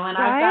 and right?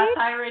 I've got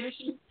thyroid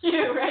issues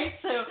too, right?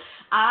 So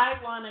I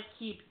want to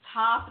keep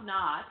top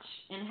notch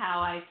in how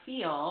I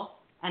feel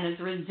and as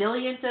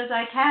resilient as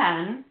I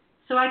can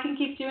so I can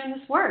keep doing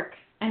this work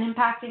and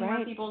impacting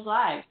more people's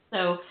lives.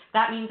 So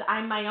that means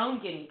I'm my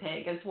own guinea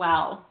pig as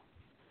well.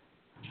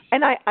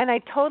 And I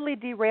totally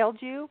derailed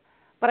you,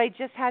 but I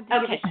just had to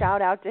give a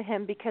shout out to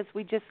him because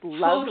we just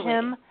love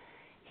him.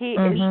 He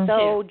is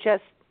so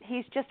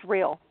he's just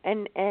real.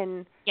 And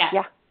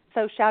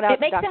so shout out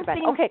to Dr. Ben.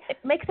 It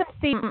makes him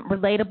seem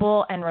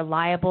relatable and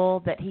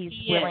reliable that he's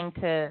willing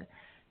to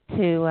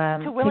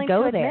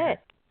go there.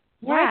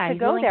 Right, to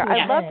go there.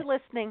 I loved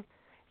listening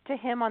to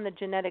him on the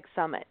Genetic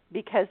Summit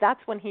because that's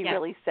when he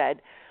really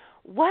said,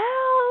 well,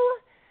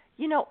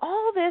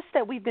 all this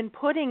that we've been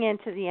putting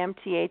into the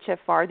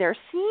MTHFR, there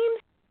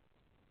seems...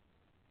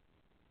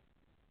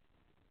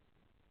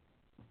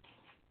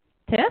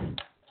 Tiff?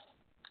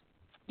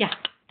 Yeah,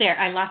 there.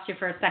 I lost you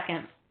for a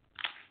second.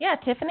 Yeah,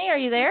 Tiffany, are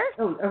you there?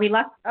 Oh, we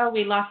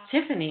lost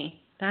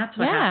Tiffany. That's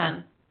what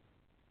happened.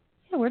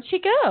 Yeah, where'd she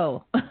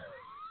go?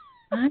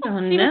 I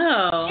don't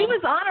know. She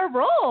was on a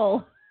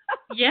roll.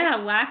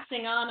 Yeah,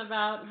 waxing on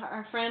about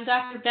our friend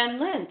Dr. Ben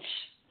Lynch.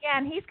 Yeah,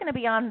 and he's going to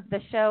be on the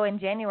show in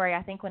January,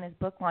 I think, when his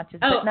book launches.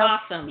 Oh, but no,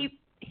 awesome.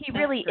 He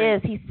really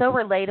is. He's so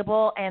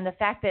relatable, and the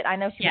fact that I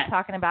know she was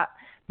talking about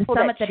the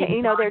summit that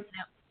he's on.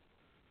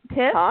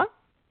 Tiff? Huh?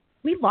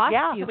 We lost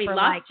you for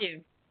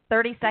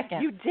 30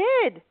 seconds. You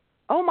did.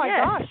 Oh, my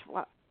gosh.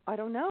 Well, I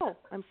don't know.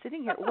 I'm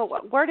sitting here. Well,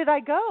 where did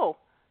I go?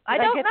 I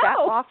don't get know. That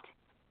off?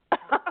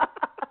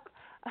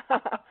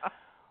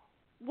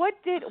 What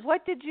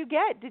did you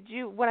get? Did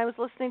you when I was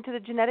listening to the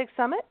Genetic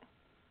Summit?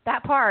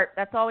 That part.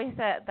 That's all we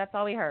said. That's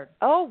all we heard.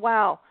 Oh,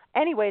 wow.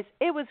 Anyways,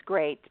 it was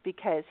great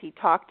because he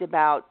talked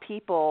about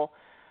people,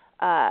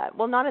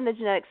 not in the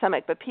Genetic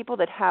Summit, but people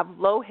that have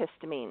low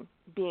histamine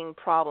being a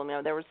problem.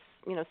 There was,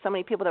 so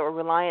many people that were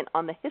reliant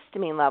on the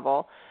histamine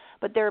level,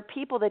 but there are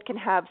people that can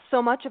have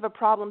so much of a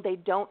problem they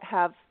don't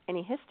have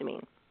any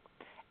histamine,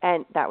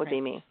 and that would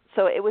be me.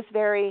 So it was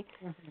very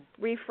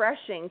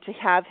refreshing to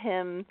have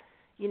him,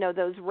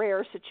 those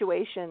rare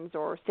situations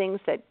or things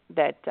that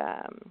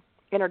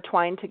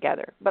intertwine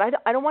together. But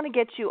I don't want to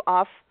get you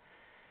off.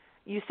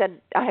 You said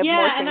I have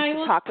more things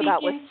to talk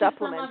about with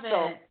supplements.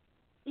 So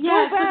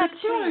the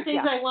two other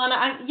things I want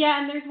to,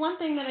 and there's one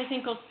thing that I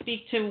think will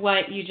speak to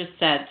what you just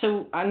said.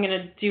 So I'm going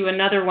to do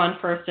another one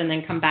first and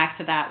then come back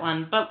to that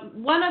one. But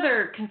one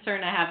other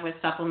concern I have with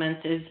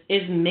supplements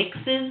is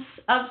mixes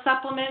of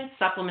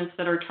supplements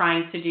that are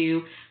trying to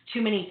do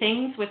too many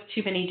things with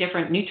too many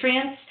different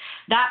nutrients.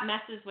 That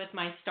messes with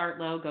my start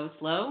low, go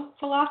slow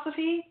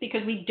philosophy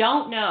because we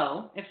don't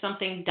know if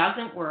something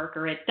doesn't work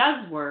or it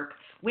does work,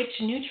 which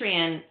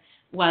nutrient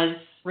was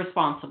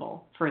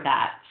responsible for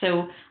that.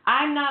 So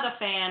I'm not a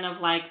fan of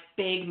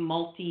big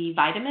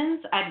multivitamins.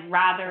 I'd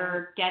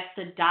rather get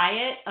the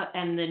diet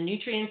and the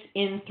nutrients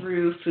in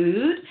through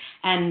food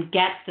and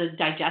get the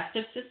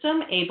digestive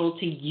system able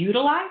to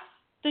utilize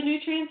the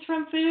nutrients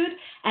from food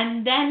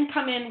and then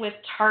come in with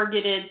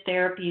targeted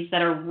therapies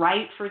that are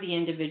right for the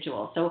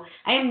individual. So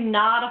I am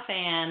not a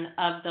fan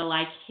of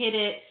the hit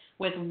it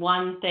with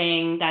one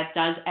thing that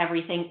does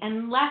everything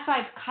unless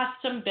I've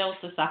custom built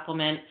a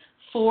supplement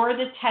for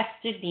the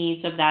tested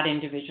needs of that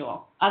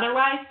individual.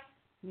 Otherwise,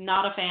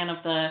 not a fan of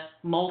the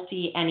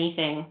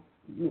multi-anything.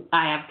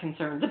 I have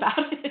concerns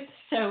about it.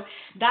 So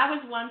that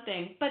was one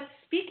thing. But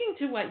speaking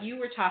to what you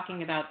were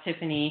talking about,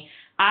 Tiffany,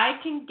 I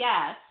can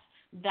guess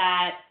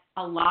that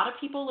a lot of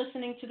people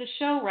listening to the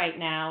show right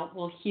now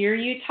will hear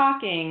you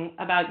talking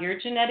about your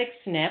genetic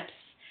SNPs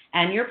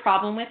and your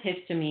problem with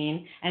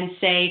histamine and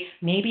say,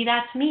 maybe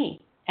that's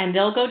me. And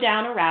they'll go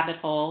down a rabbit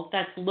hole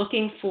that's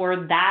looking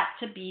for that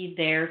to be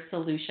their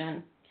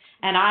solution.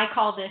 And I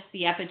call this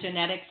the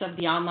epigenetics of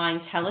the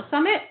online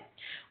telesummit,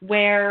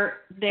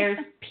 where there's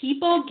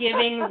people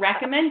giving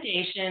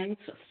recommendations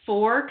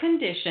for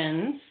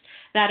conditions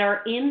that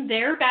are in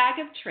their bag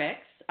of tricks,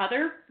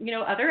 other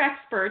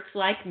experts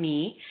like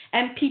me,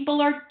 and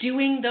people are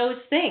doing those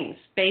things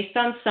based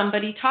on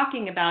somebody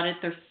talking about it.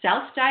 They're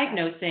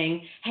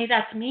self-diagnosing, hey,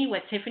 that's me,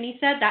 what Tiffany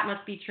said, that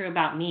must be true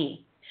about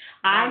me.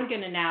 I'm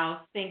going to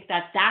now think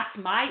that that's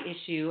my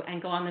issue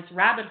and go on this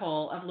rabbit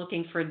hole of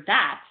looking for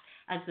that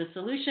as the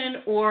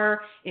solution.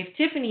 Or if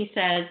Tiffany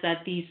says that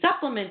these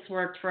supplements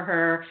worked for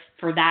her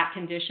for that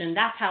condition,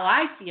 that's how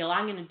I feel,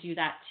 I'm going to do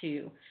that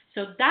too.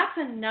 So that's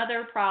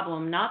another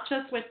problem, not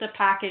just with the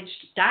packaged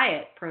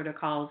diet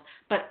protocols,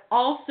 but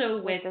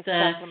also with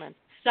the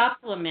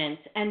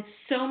supplements. And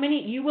so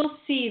many, you will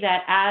see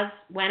that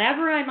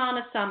whenever I'm on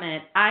a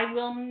summit, I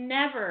will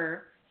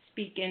never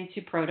speak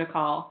into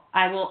protocol.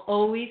 I will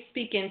always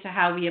speak into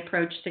how we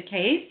approach the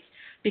case,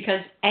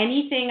 because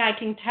anything I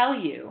can tell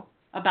you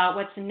about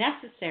what's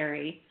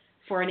necessary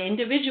for an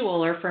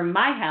individual or for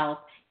my health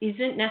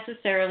isn't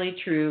necessarily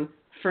true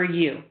for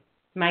you.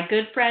 My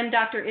good friend,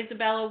 Dr.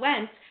 Isabella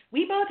Wentz,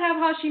 we both have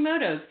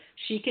Hashimoto's.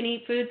 She can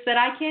eat foods that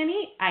I can't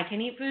eat. I can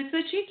eat foods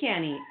that she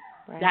can't eat.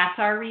 That's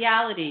our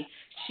reality.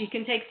 She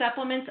can take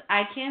supplements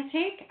I can't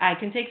take. I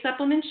can take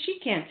supplements she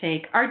can't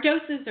take. Our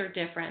doses are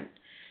different.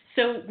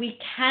 So we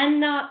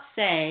cannot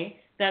say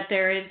that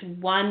there is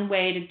one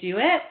way to do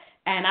it.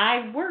 And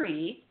I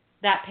worry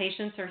that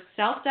patients are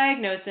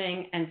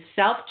self-diagnosing and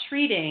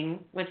self-treating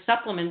with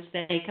supplements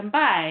that they can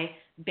buy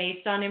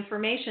based on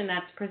information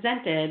that's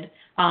presented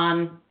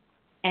on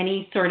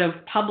any sort of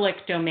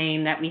public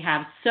domain that we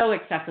have so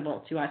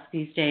accessible to us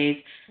these days,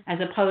 as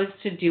opposed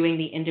to doing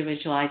the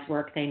individualized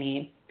work they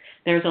need.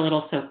 There's a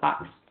little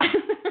soapbox.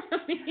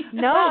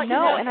 No,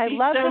 and I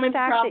love the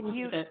fact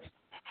that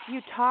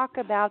you talk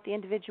about the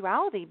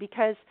individuality,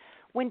 because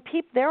when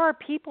there are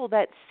people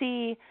that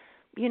see,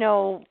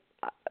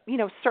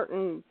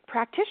 certain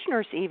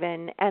practitioners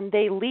even, and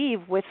they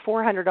leave with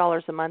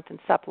 $400 a month in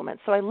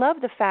supplements. So I love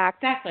the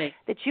fact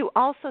that you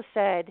also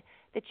said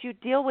that you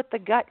deal with the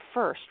gut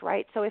first,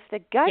 right? So if the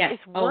gut is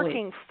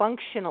working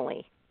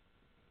functionally,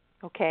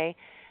 okay,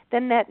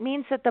 then that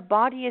means that the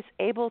body is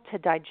able to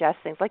digest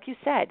things. Like you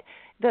said,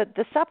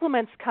 the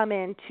supplements come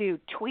in to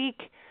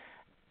tweak,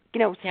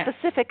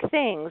 specific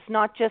things,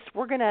 not just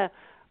we're going to,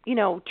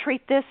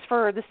 treat this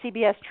for the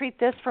CBS, treat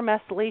this for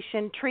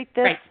methylation, treat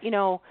this,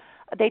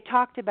 they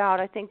talked about,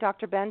 I think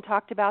Dr. Ben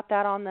talked about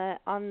that on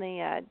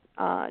the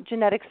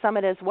Genetic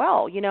Summit as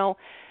well.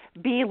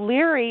 Be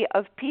leery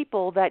of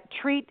people that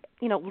treat,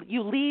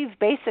 you leave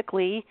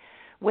basically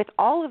with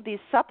all of these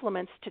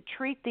supplements to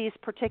treat these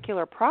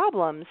particular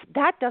problems.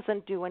 That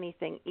doesn't do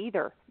anything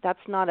either. That's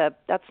not a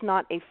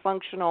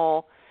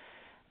functional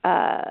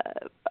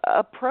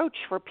approach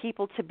for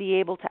people to be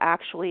able to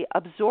actually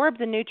absorb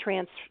the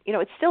nutrients.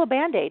 It's still a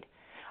Band-Aid.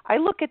 I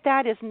look at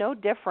that as no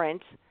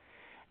different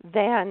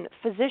than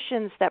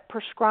physicians that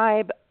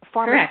prescribe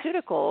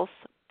pharmaceuticals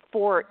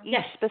for each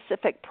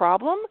specific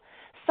problem.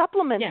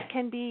 Supplements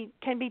can be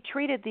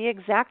treated the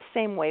exact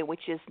same way,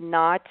 which is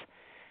not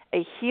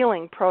a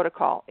healing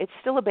protocol. It's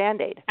still a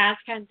Band-Aid. As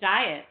can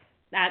diet.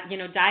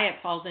 Diet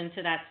falls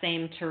into that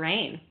same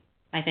terrain.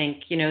 I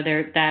think,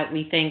 that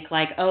we think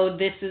like, oh,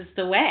 this is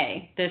the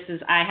way.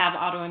 I have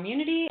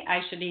autoimmunity.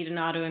 I should eat an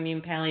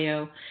autoimmune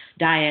paleo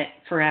diet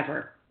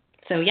forever.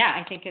 So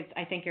I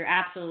think you're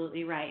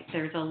absolutely right.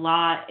 There's a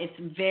lot. It's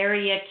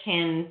very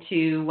akin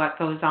to what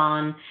goes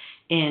on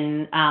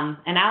in an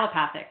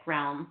allopathic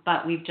realm,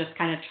 but we've just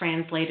kind of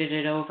translated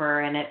it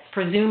over, and it's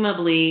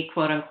presumably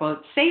quote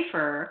unquote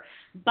safer.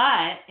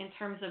 But in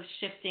terms of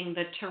shifting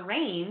the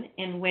terrain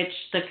in which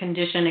the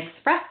condition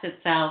expressed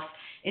itself,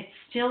 it's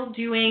still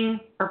doing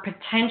or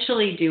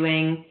potentially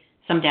doing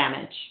some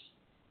damage.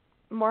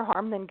 More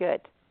harm than good.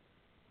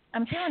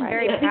 I'm feeling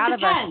very proud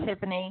of us,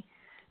 Tiffany,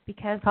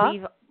 because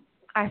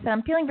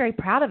I'm feeling very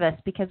proud of us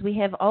because we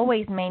have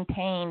always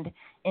maintained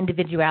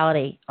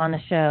individuality on the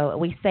show.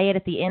 We say it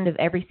at the end of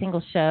every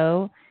single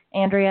show,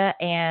 Andrea,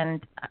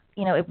 and,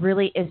 it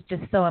really is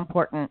just so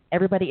important.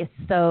 Everybody is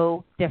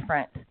so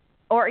different.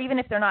 Or even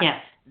if they're not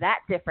that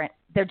different,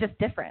 they're just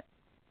different.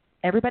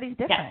 Everybody's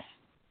different.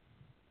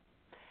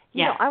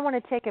 Yes. I want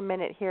to take a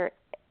minute here.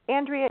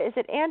 Andrea, is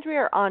it Andrea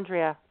or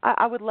Andrea?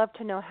 I would love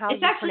to know how you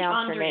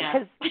pronounce her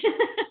name.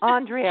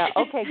 Andrea.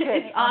 Okay, good.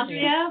 It's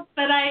Andrea,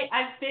 but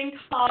I've been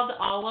called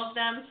all of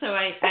them, so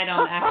I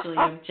don't actually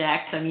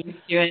object. I'm used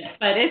to it,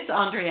 but it's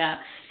Andrea.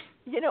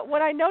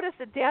 When I noticed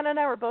that Dan and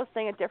I were both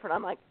saying it different,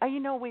 I'm like,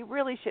 we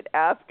really should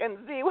ask and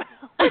see which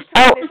one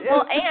it is.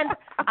 Well, and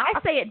I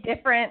say it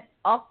different,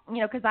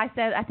 because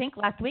I think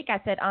last week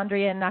I said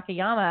Andrea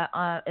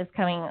Nakayama is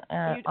coming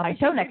on the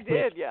show next week.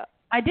 Did, yeah.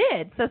 I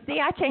did. So, see,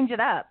 I changed it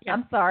up. Yeah.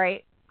 I'm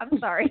sorry.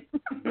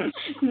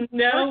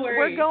 No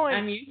worries.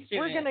 I'm used to it.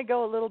 We're going to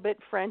go a little bit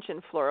French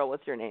and floral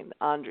with your name,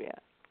 Andrea.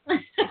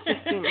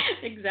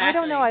 Exactly. I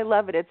don't know. I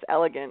love it. It's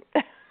elegant.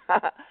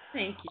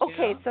 Thank you.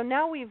 Okay, so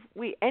now we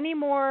any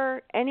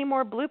more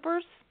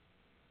bloopers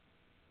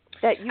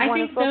that you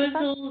want to focus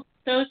on? I think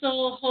those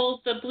will hold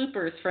the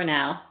bloopers for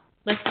now.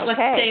 Let's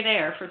stay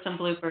there for some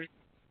bloopers.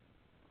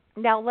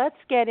 Now let's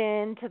get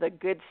into the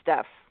good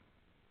stuff.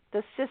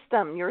 The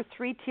system, your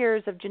 3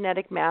 tiers of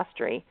genetic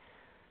mastery.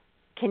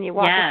 Can you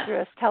walk us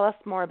through tell us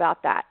more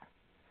about that?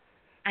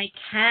 I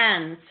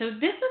can. So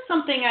this is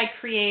something I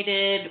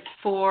created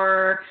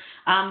for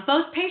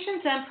both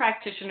patients and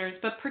practitioners,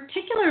 but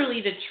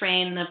particularly to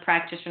train the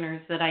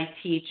practitioners that I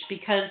teach,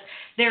 because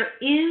there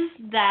is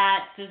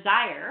that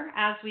desire,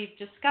 as we've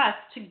discussed,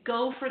 to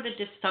go for the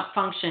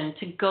dysfunction,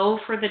 to go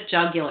for the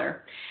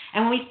jugular.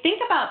 And when we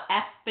think about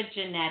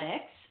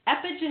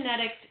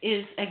epigenetics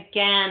is,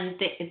 again,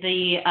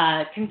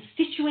 the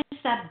constituents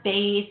that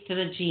bathe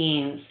the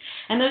genes.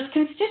 And those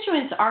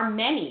constituents are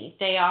many.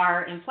 They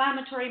are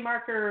inflammatory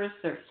markers,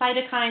 they're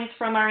cytokines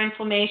from our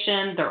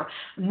inflammation, they're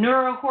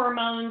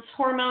neurohormones,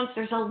 hormones.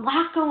 There's a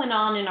lot going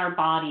on in our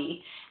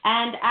body.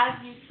 And as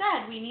you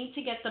said, we need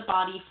to get the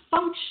body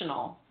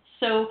functional.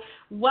 So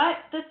what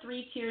the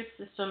 3-tier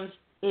systems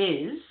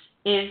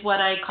is what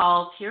I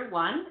call Tier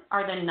 1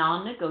 are the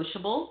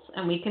non-negotiables,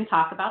 and we can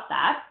talk about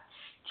that.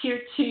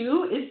 Tier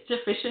 2 is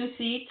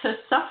deficiency to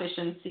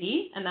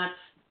sufficiency, and that's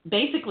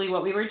basically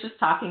what we were just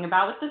talking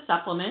about with the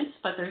supplements,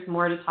 but there's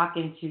more to talk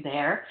into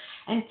there.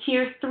 And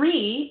tier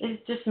 3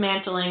 is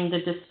dismantling the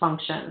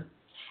dysfunction.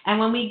 And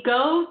when we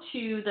go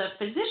to the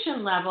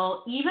physician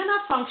level, even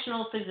a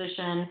functional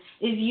physician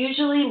is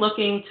usually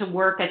looking to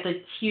work at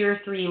the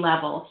tier 3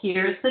 level.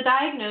 Here's the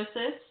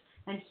diagnosis,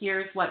 and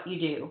here's what you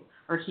do.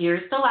 Or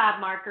here's the lab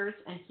markers,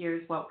 and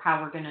here's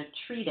how we're going to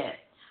treat it.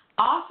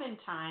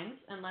 Oftentimes,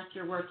 unless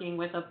you're working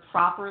with a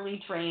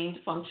properly trained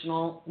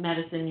functional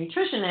medicine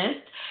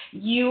nutritionist,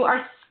 you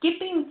are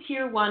skipping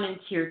tier 1 and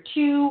tier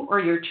 2, or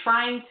you're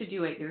trying to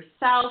do it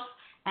yourself.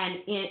 And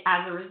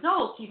as a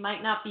result, you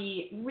might not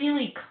be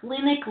really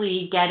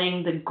clinically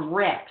getting the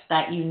grip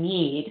that you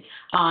need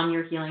on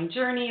your healing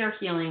journey or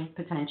healing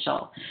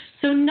potential.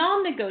 So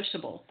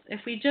non-negotiables, if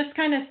we just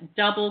kind of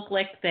double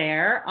click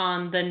there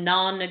on the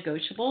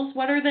non-negotiables,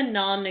 what are the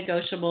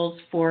non-negotiables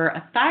for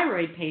a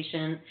thyroid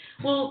patient?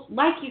 Well,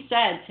 like you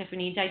said,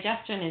 Tiffany,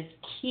 digestion is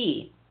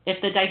key. If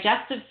the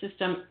digestive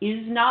system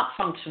is not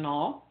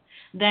functional,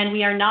 then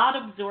we are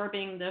not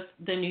absorbing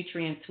the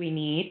nutrients we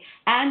need,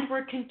 and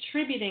we're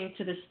contributing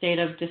to the state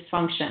of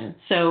dysfunction.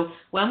 So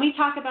when we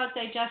talk about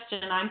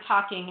digestion, I'm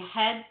talking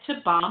head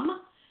to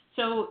bum.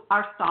 So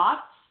our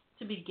thoughts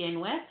to begin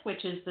with,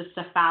 which is the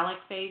cephalic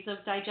phase of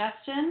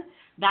digestion,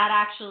 that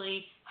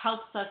actually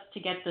helps us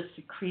to get the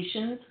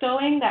secretions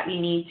going that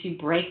we need to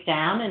break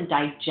down and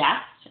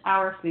digest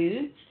our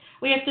foods.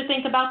 We have to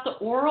think about the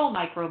oral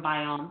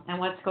microbiome and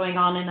what's going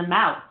on in the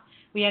mouth.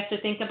 We have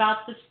to think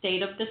about the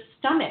state of the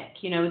stomach.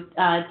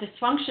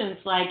 Dysfunctions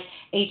like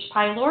H.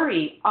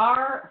 pylori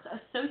are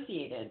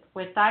associated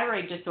with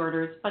thyroid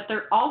disorders, but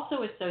they're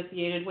also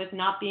associated with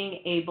not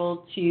being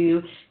able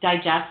to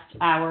digest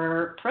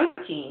our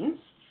proteins,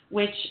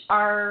 which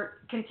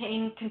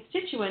contain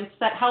constituents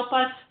that help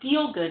us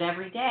feel good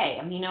every day,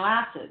 amino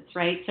acids,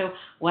 right? So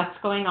what's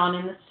going on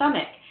in the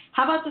stomach?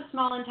 How about the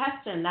small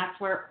intestine? That's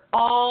where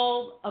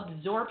all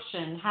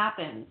absorption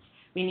happens.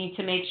 We need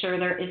to make sure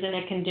there isn't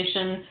a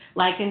condition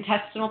like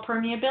intestinal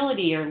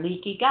permeability or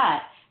leaky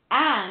gut.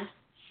 And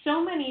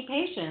so many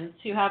patients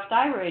who have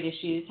thyroid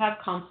issues have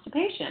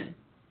constipation.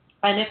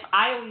 And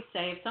I always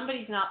say, if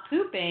somebody's not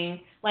pooping,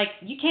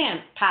 you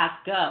can't pass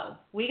go.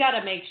 We got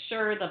to make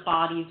sure the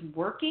body's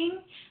working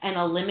and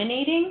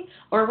eliminating,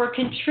 or we're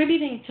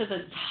contributing to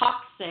the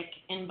toxic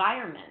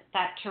environment.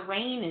 That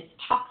terrain is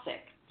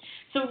toxic.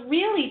 So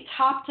really,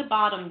 top to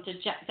bottom,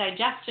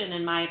 digestion,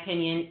 in my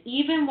opinion,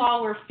 even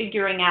while we're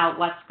figuring out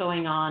what's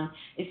going on,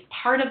 is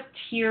part of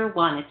tier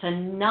 1. It's a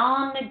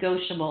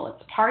non-negotiable.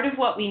 It's part of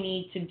what we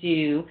need to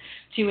do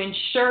to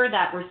ensure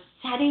that we're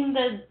setting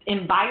the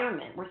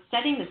environment, we're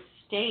setting the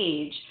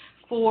stage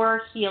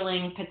for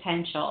healing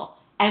potential.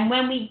 And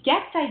when we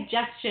get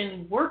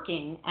digestion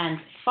working and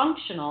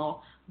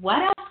functional, what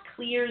else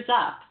clears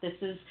up? This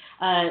is,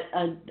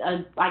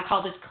 I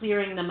call this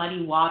clearing the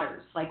muddy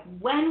waters.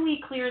 When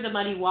we clear the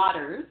muddy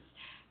waters,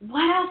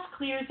 what else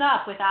clears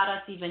up without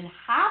us even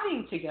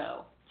having to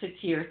go to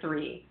tier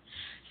 3?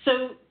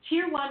 So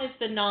tier 1 is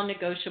the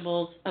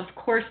non-negotiables. Of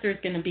course,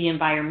 there's going to be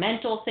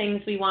environmental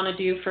things we want to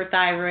do for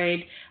thyroid.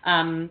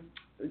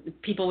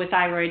 People with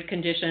thyroid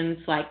conditions,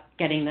 like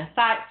getting the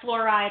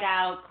fluoride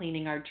out,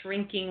 cleaning our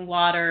drinking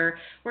water.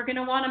 We're going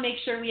to want to make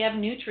sure we have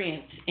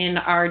nutrients in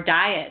our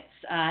diets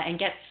and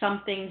get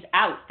some things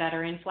out that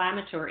are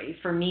inflammatory.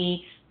 For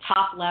me,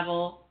 top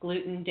level,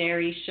 gluten,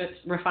 dairy,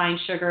 refined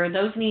sugar,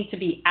 those need to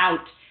be out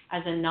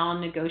as a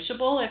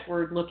non-negotiable if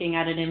we're looking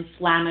at an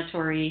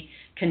inflammatory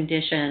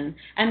condition.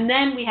 And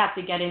then we have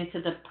to get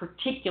into the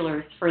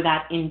particulars for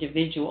that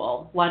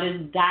individual. What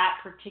does that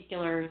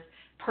particular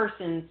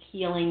person's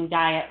healing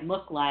diet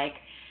look like?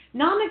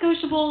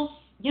 Non-negotiables,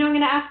 I'm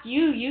going to ask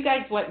you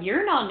guys what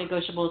your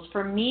non-negotiables.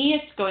 For me,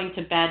 it's going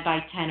to bed by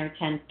 10 or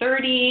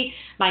 10:30.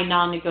 My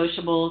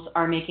non-negotiables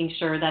are making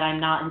sure that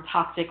I'm not in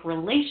toxic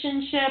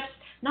relationships.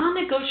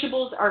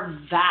 Non-negotiables are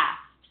vast.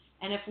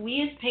 And if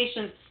we as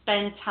patients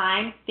spend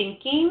time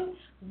thinking,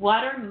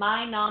 what are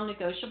my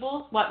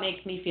non-negotiables? What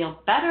makes me feel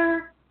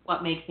better?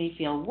 What makes me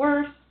feel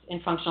worse? In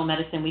functional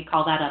medicine, we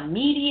call that a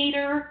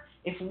mediator.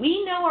 If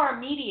we know our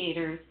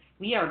mediators,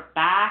 we are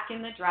back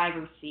in the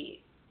driver's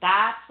seat.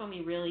 That's when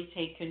we really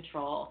take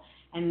control.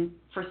 And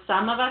for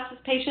some of us as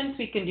patients,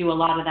 we can do a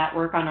lot of that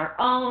work on our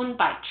own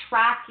by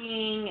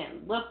tracking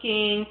and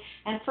looking.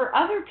 And for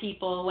other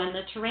people, when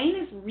the terrain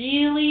is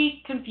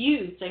really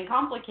confused and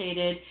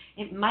complicated,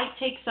 it might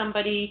take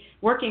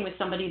working with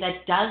somebody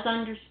that does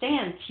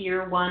understand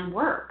tier 1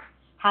 work.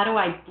 How do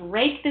I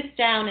break this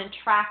down and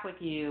track with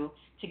you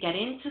to get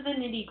into the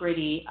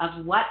nitty-gritty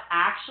of what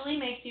actually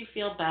makes you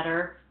feel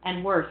better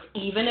and worse,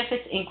 even if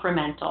it's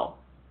incremental?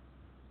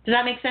 Does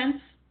that make sense?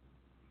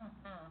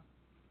 Mm-hmm.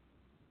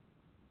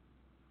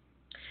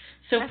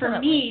 So Definitely.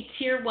 For me,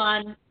 tier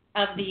 1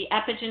 of the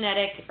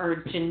epigenetic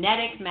or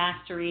genetic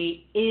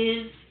mastery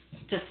is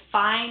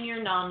define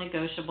your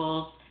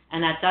non-negotiables,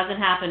 and that doesn't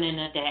happen in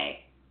a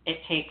day. It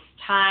takes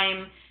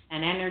time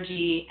and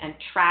energy and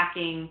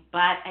tracking,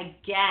 but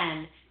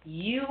again,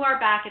 you are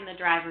back in the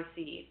driver's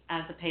seat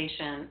as a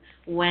patient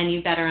when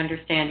you better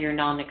understand your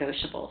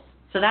non-negotiables.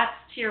 So that's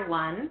tier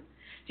 1.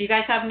 Do you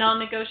guys have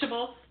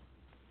non-negotiables?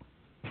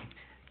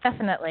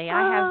 Definitely.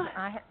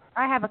 I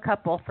have a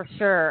couple for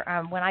sure.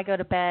 When I go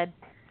to bed,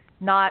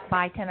 not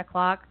by 10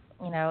 o'clock,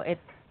 it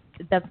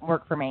doesn't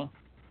work for me.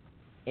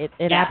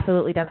 It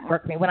absolutely doesn't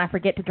work for me. When I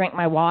forget to drink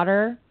my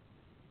water,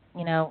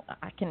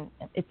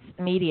 it's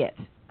immediate.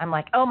 I'm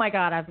like, oh my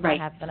God, I've not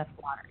had enough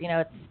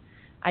water.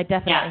 I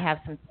definitely have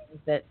some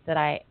things that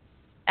I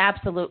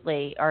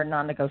absolutely are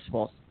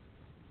non-negotiables.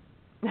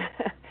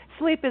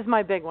 Sleep is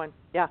my big one.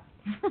 Yeah.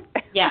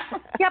 Yeah.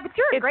 Yeah, but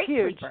you're a great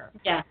huge. sleeper.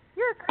 Yeah.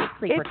 You're a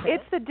great sleeper.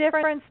 It's the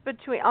difference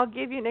between, I'll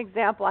give you an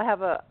example. I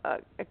have a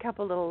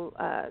couple little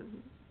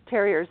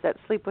terriers that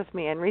sleep with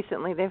me, and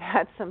recently they've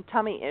had some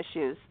tummy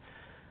issues.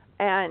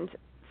 And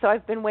so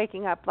I've been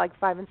waking up like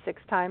 5 and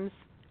 6 times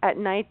at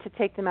night to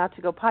take them out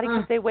to go potty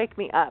because they wake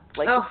me up.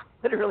 Like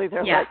literally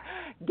they're like,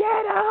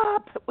 get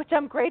up, which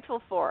I'm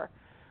grateful for.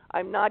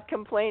 I'm not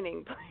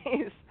complaining,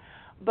 please.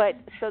 But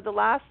so the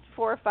last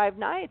 4 or 5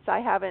 nights I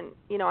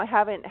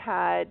haven't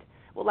had,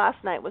 well,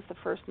 last night was the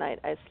first night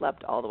I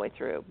slept all the way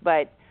through.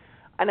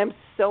 And I'm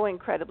so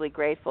incredibly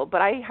grateful.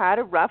 But I had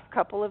a rough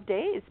couple of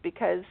days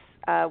because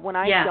when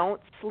I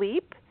don't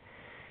sleep,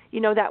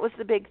 that was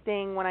the big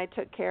thing when I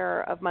took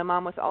care of my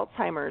mom with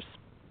Alzheimer's.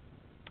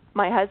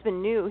 My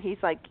husband knew, he's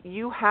like,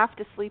 you have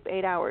to sleep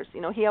 8 hours.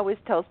 He always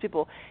tells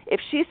people, if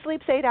she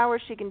sleeps 8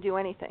 hours, she can do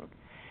anything.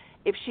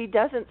 If she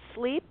doesn't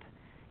sleep,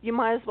 you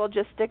might as well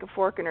just stick a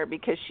fork in her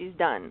because she's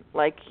done.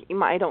 Like,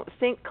 I don't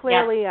think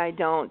clearly. I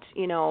don't,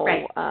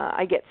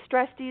 I get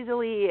stressed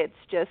easily. It's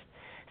just,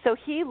 so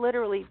he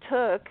literally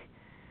took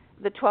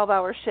the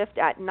 12-hour shift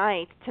at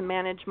night to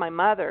manage my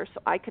mother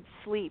so I could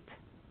sleep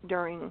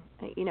during,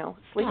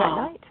 sleep at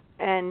night.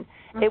 And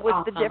it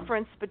was the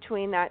difference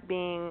between that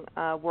being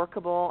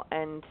workable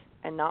and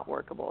not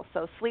workable.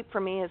 So sleep for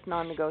me is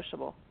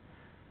non-negotiable.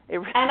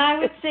 And I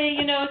would say,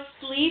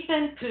 sleep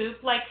and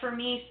poop. Like for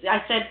me, I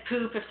said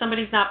poop. If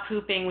somebody's not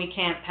pooping, we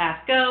can't pass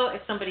go.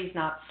 If somebody's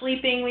not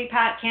sleeping, we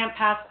can't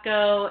pass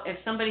go. If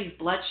somebody's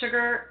blood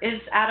sugar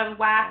is out of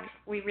whack,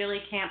 we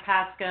really can't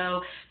pass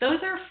go. Those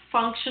are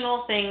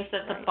functional things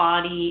that the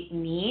body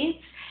needs,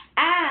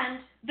 and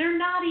they're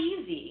not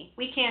easy.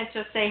 We can't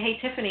just say, hey,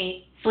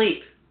 Tiffany,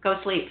 sleep, go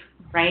sleep,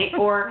 right?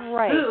 Or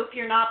poop,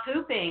 you're not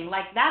pooping.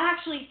 Like that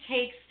actually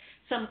takes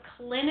some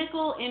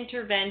clinical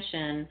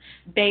intervention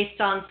based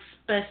on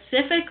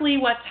specifically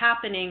what's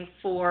happening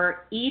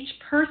for each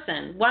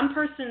person. One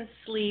person's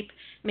sleep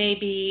may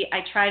be,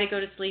 I try to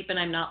go to sleep and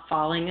I'm not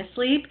falling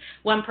asleep.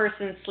 One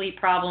person's sleep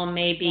problem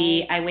may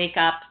be, I wake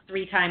up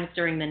 3 times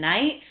during the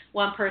night.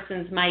 One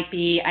person's might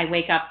be, I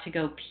wake up to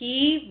go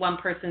pee. One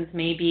person's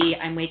may be,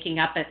 I'm waking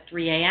up at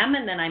 3 a.m.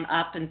 and then I'm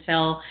up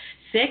until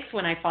 6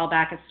 when I fall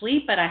back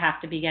asleep, but I have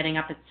to be getting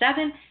up at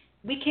 7.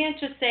 We can't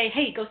just say,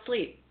 hey, go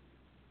sleep.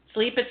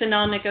 Sleep is a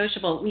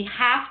non-negotiable. We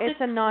have to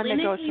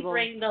clinically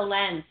bring the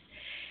lens.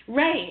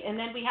 Right, and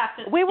then we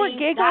have to we were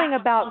giggling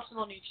about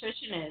functional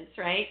nutrition is,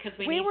 right? Because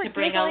we need to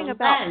bring a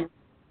lens.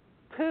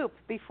 Poop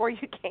before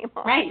you came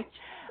on. Right.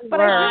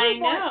 But I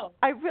know.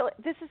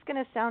 This is going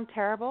to sound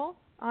terrible,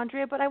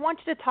 Andrea, but I want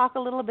you to talk a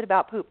little bit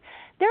about poop.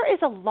 There is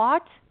a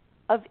lot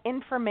of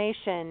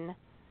information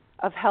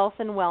of health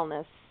and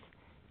wellness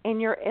in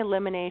your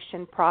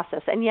elimination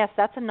process. And yes,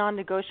 that's a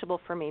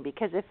non-negotiable for me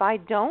because if I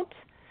don't,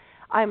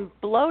 I'm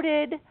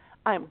bloated,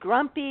 I'm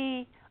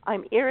grumpy,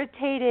 I'm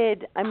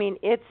irritated. I mean,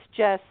 it's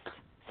just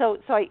so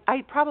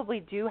I probably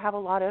do have a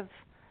lot of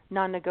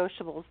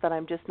non-negotiables that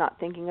I'm just not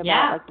thinking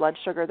about, like blood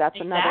sugar. That's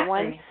another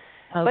one.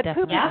 Oh, but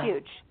definitely. poop is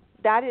huge.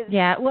 That is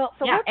Well,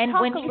 so and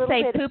when you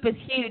say poop is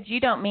huge, you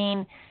don't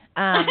mean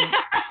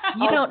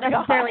you don't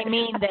necessarily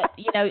mean that,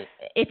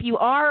 if you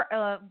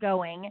are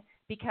going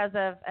because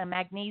of a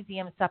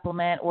magnesium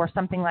supplement or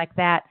something like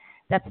that,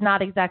 that's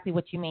not exactly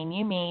what you mean.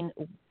 You mean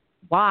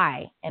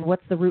why, and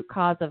what's the root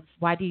cause of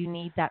why do you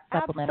need that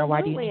supplement or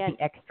why do you need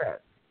the extras?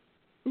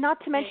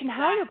 Not to mention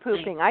how you're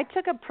pooping. I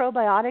took a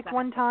probiotic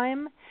one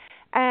time,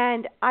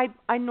 and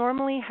I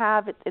normally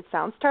have it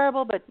sounds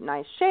terrible, but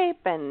nice shape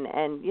and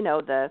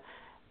the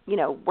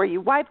where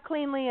you wipe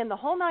cleanly and the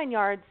whole 9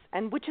 yards,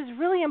 and which is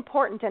really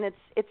important. And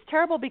it's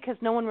terrible because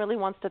no one really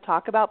wants to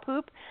talk about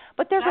poop,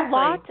 but there's a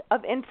lot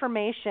of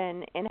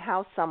information in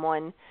how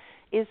someone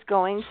is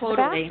going to the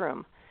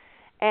bathroom.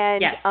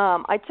 And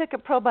I took a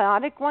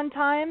probiotic one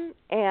time,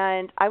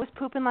 and I was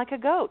pooping like a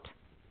goat.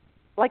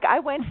 Like I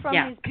went from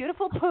these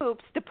beautiful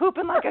poops to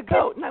pooping like a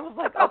goat, and I was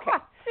like, okay,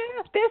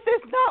 this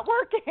is not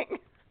working.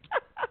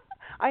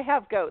 I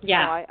have goats, so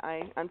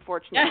I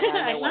unfortunately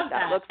I know what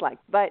that looks like.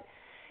 But,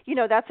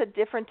 that's a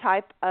different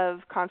type of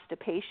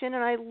constipation,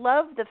 and I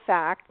love the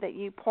fact that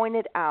you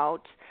pointed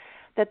out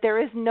that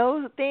there is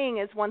no thing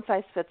as one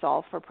size fits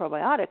all for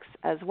probiotics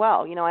as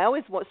well. I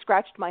always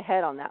scratched my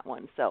head on that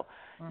one. So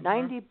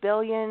 90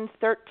 billion,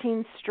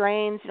 13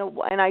 strains,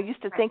 and I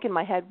used to think in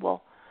my head,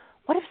 well,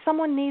 what if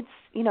someone needs,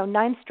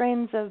 9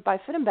 strains of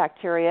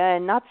bifidobacteria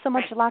and not so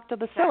much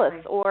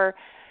lactobacillus? Or,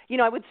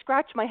 I would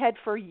scratch my head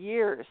for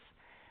years.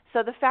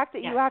 So the fact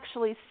that you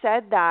actually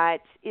said that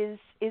is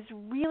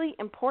really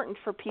important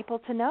for people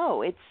to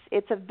know.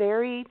 It's a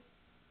very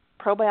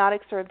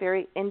probiotics are a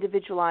very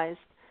individualized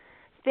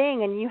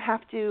thing, and you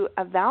have to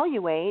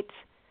evaluate,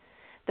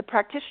 the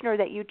practitioner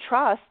that you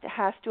trust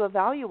has to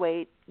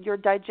evaluate your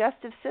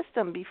digestive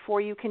system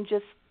before you can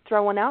just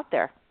throw one out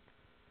there.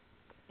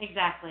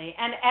 Exactly.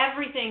 And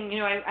everything,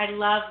 I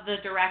love the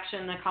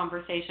direction the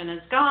conversation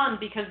has gone,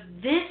 because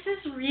this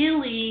is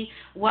really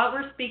what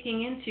we're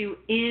speaking into,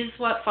 is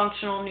what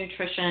functional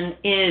nutrition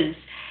is.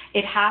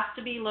 It has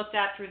to be looked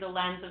at through the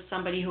lens of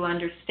somebody who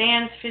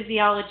understands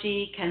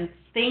physiology, can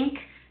think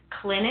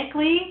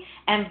clinically,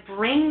 and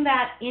bring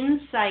that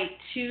insight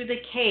to the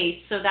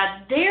case so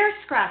that they're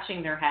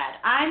scratching their head.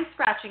 I'm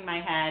scratching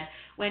my head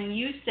when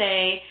you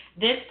say,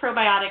 this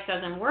probiotic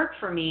doesn't work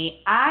for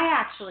me. I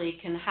actually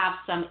can have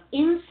some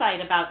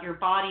insight about your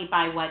body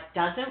by what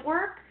doesn't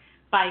work,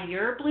 by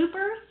your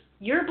bloopers.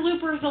 Your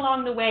bloopers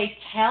along the way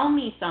tell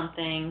me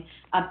something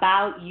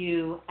about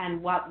you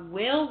and what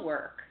will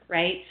work,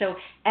 right? So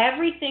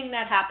everything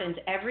that happens,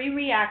 every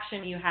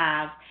reaction you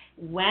have,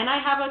 when I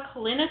have a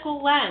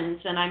clinical lens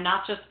and I'm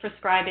not just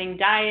prescribing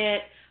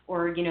diet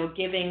or,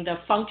 giving the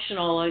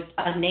functional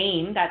a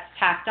name that's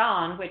tacked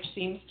on, which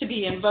seems to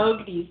be in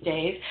vogue these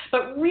days,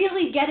 but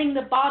really getting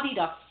the body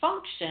to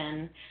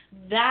function,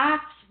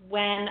 that's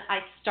when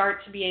I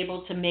start to be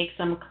able to make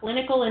some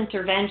clinical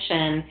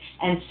intervention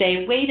and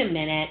say, wait a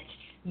minute,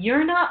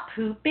 you're not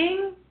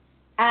pooping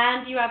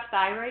and you have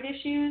thyroid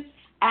issues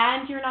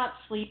and you're not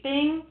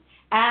sleeping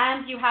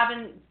and you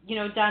haven't,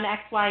 done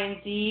X, Y, and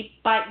Z,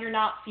 but you're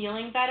not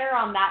feeling better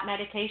on that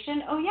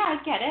medication. Oh, yeah,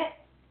 I get it.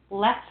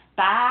 Let's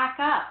back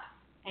up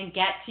and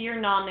get to your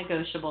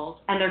non-negotiables.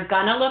 And they're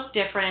going to look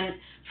different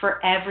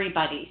for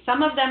everybody.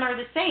 Some of them are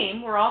the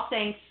same. We're all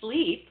saying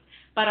sleep,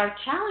 but our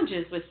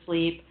challenges with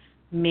sleep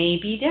may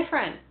be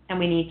different, and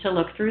we need to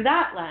look through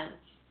that lens.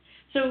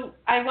 So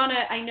I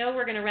know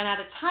we're going to run out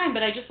of time,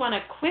 but I just want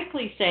to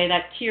quickly say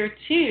that tier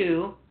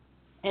 2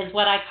 is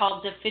what I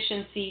call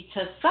deficiency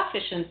to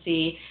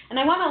sufficiency. And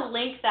I want to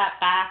link that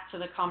back to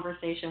the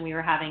conversation we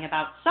were having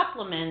about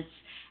supplements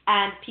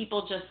and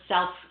people just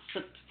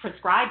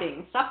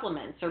self-prescribing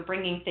supplements or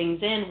bringing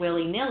things in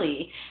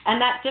willy-nilly.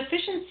 And that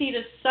deficiency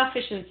to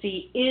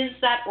sufficiency is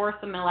that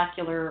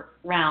orthomolecular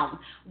realm.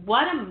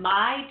 What am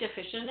I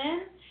deficient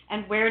in?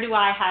 And where do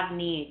I have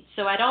needs?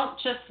 So I don't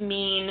just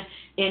mean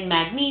in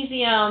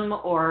magnesium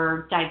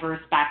or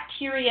diverse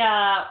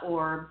bacteria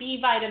or B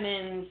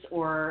vitamins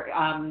or,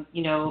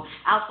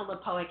 alpha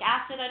lipoic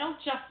acid. I don't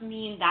just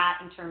mean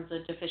that in terms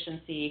of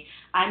deficiency.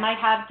 I might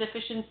have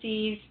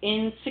deficiencies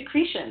in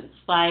secretions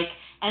like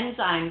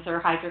enzymes or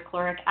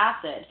hydrochloric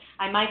acid.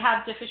 I might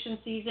have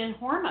deficiencies in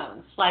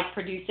hormones like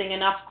producing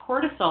enough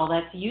cortisol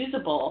that's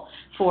usable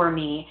for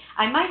me.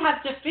 I might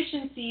have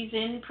deficiencies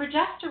in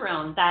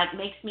progesterone that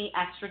makes me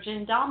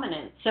estrogen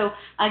dominant. So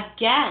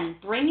again,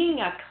 bringing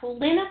a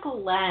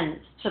clinical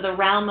lens to the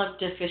realm of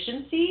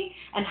deficiency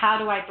and how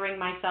do I bring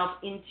myself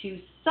into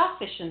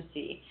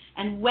sufficiency.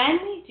 And when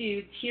we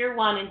do tier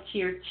 1 and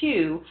tier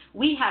 2,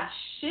 we have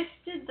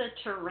shifted the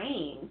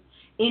terrain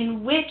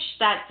in which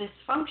that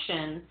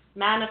dysfunction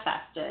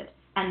manifested,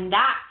 and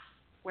that's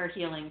where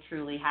healing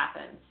truly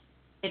happens.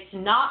 It's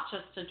not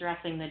just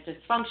addressing the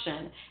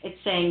dysfunction. It's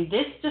saying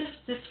this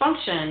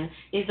dysfunction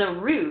is a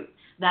root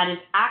that is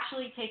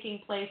actually taking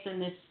place in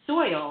this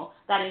soil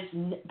that is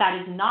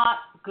not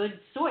good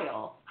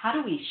soil. How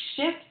do we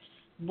shift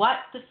what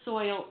the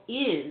soil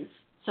is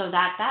so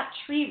that that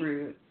tree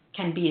root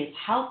can be as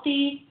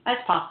healthy as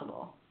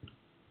possible?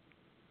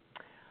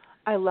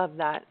 I love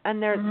that. And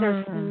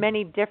there's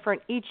many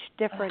different, each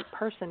different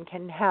person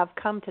can have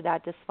come to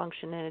that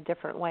dysfunction in a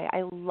different way.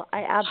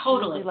 I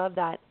absolutely love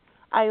that.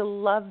 I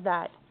love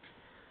that.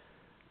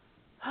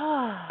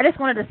 I just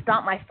wanted to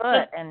stomp my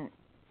foot and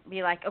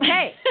be like,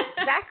 okay,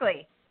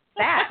 exactly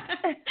that.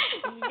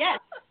 Yes.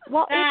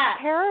 Well,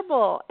 it's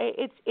terrible.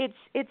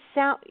 It's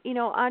sound.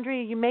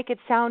 Andrea, you make it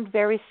sound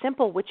very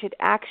simple, which it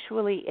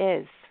actually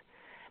is.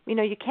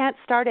 You can't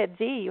start at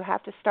Z. You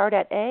have to start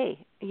at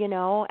A.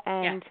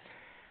 And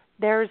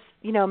there's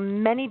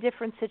many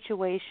different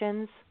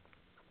situations,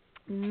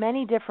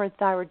 many different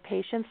thyroid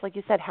patients. Like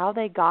you said, how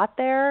they got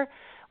there,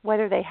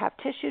 whether they have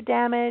tissue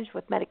damage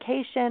with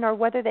medication or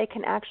whether they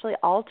can actually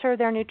alter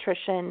their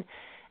nutrition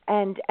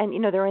and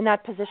they're in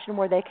that position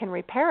where they can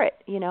repair it,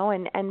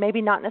 and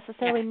maybe not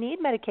necessarily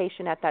need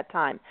medication at that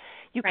time.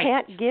 You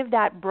can't give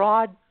that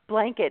broad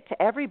blanket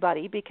to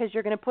everybody because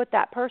you're going to put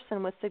that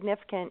person with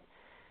significant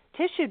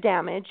tissue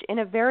damage in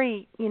a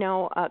very,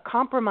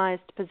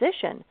 compromised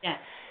position. Yes.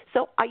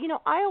 So, I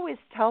always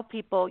tell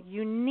people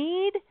you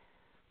need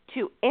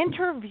to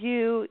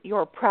interview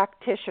your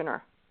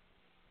practitioner.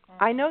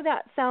 I know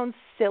that sounds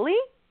silly,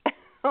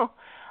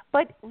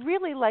 but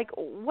really,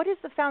 what is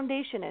the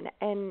foundation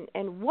and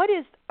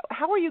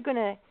how are you going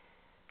to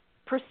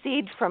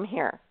proceed from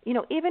here?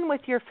 Even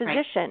with your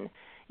physician,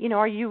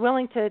 are you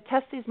willing to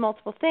test these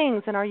multiple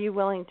things, and are you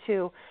willing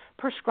to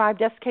prescribe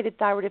desiccated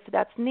thyroid if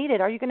that's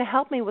needed? Are you going to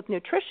help me with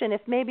nutrition if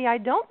maybe I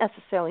don't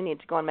necessarily need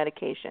to go on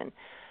medication?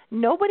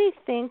 Nobody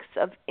thinks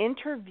of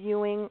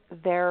interviewing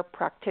their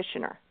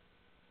practitioner.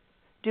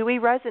 Do we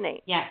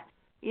resonate? Yes.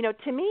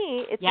 To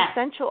me, it's Yes.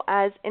 essential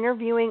as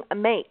interviewing a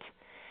mate.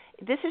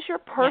 This is your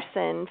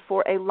person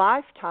for a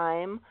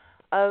lifetime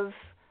of,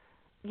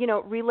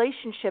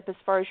 relationship as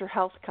far as your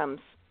health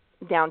comes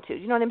down to.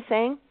 You know what I'm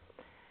saying?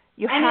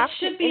 You and have it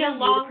should to be a interview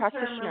the long-term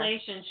practitioner.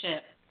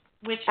 relationship,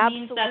 which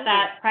Absolutely. means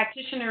that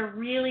practitioner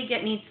really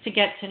needs to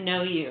get to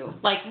know you,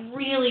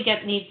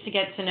 needs to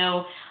get to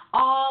know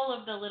all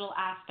of the little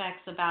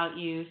aspects about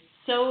you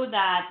so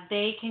that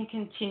they can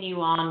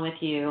continue on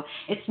with you.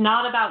 It's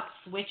not about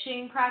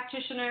switching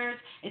practitioners.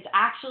 It's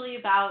actually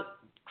about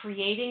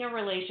creating a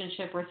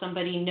relationship where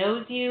somebody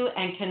knows you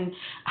and can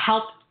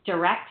help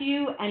direct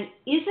you and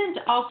isn't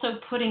also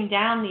putting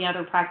down the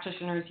other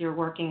practitioners you're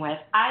working with.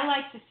 I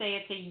like to say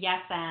it's a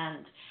yes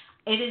and.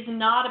 It is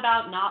not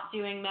about not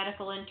doing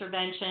medical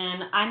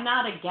intervention. I'm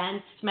not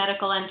against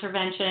medical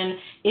intervention.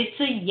 It's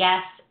a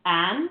yes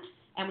and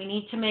we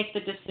need to make the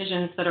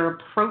decisions that are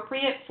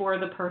appropriate for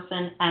the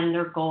person and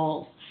their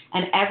goals.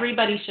 And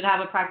everybody should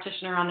have a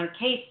practitioner on their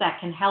case that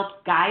can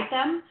help guide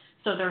them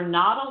so they're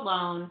not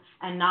alone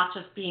and not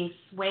just being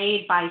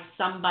swayed by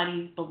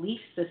somebody's belief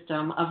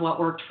system of what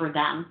worked for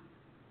them.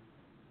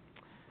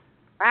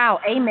 Wow,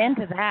 amen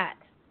to that.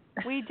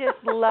 We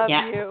just love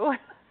you.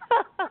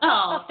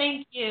 Oh,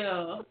 thank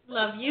you.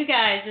 Love you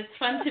guys. It's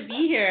fun to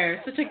be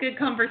here. Such a good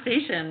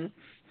conversation.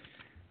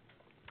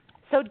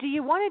 So do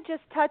you want to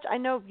just touch, I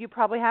know you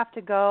probably have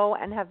to go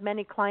and have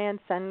many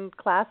clients and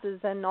classes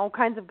and all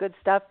kinds of good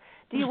stuff.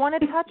 Do you want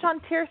to touch on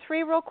Tier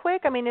 3 real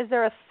quick? I mean, is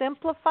there a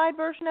simplified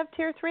version of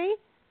Tier 3?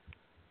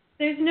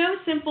 There's no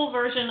simple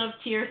version of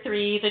Tier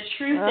 3. The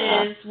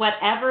truth is,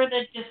 whatever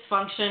the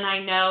dysfunction I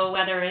know,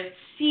 whether it's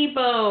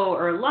SIBO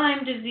or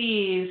Lyme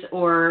disease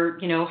or,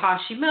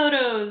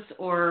 Hashimoto's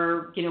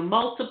or,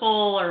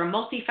 multiple or a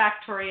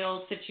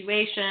multifactorial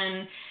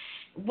situation,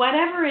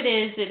 whatever it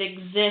is, it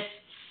exists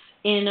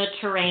in a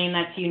terrain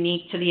that's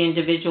unique to the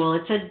individual.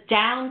 It's a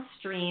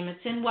downstream.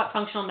 It's in what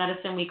functional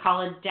medicine we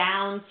call a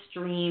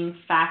downstream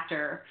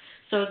factor.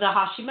 So the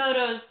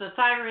Hashimoto's, the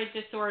thyroid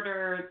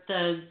disorder,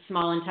 the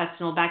small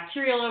intestinal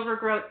bacterial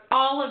overgrowth,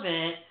 all of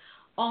it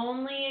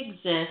only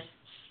exists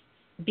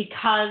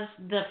because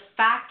the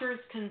factors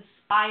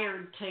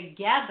conspired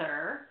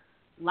together,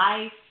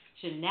 life,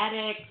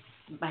 genetics,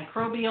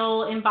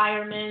 microbial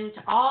environment,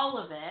 all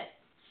of it,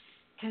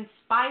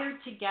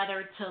 conspired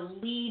together to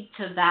lead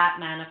to that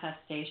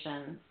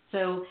manifestation.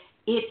 So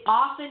it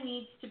often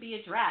needs to be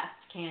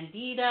addressed.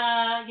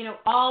 Candida,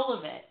 all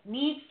of it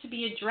needs to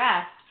be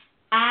addressed,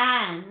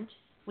 and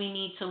we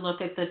need to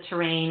look at the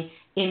terrain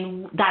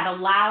that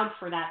allowed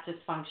for that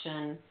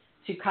dysfunction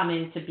to come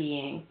into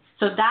being.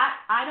 So that,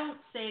 I don't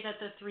say that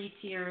the 3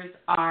 tiers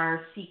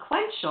are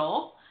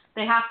sequential.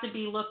 They have to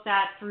be looked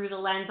at through the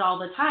lens all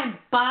the time,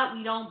 but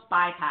we don't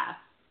bypass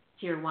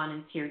Tier 1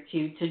 and Tier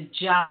 2 to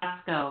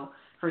just go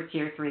for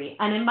Tier 3.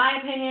 And in my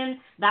opinion,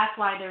 that's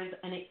why there's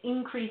an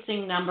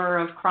increasing number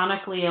of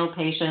chronically ill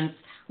patients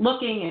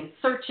looking and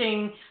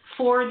searching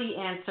for the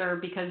answer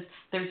because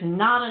there's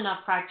not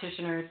enough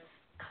practitioners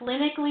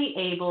clinically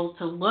able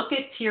to look at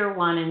Tier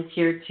 1 and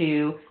Tier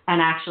 2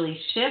 and actually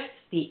shift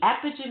the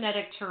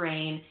epigenetic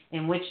terrain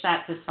in which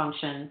that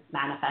dysfunction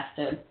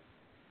manifested.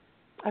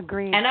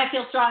 Agreed. And I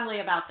feel strongly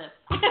about this.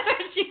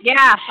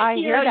 Yeah, I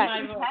hear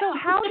that. So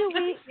how do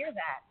we hear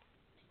that?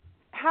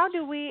 How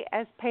do we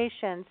as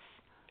patients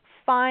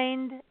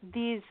find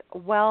these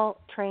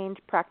well-trained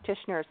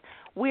practitioners?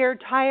 We're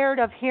tired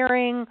of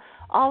hearing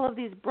all of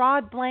these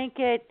broad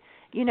blanket,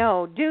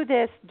 do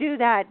this, do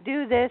that,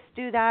 do this,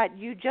 do that.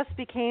 You just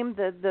became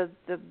the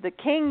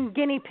king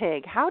guinea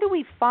pig. How do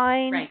we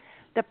find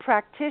the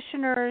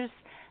practitioners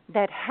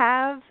that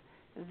have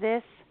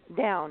this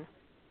down?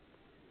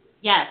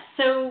 Yes.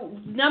 So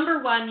number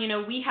one,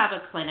 we have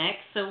a clinic,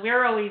 so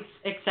we're always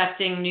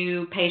accepting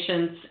new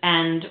patients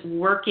and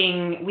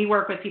we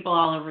work with people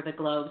all over the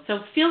globe.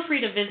 So feel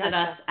free to visit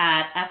us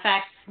at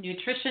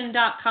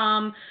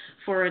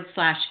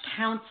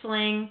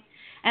fxnutrition.com/counseling.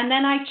 And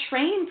then I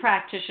train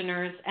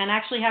practitioners and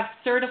actually have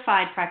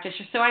certified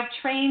practitioners. So I've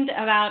trained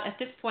about, at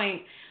this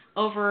point,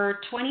 over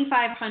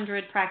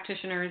 2,500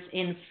 practitioners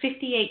in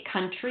 58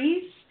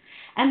 countries.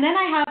 And then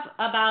I have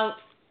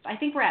I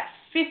think we're at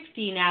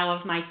 50 now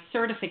of my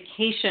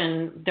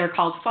certification. They're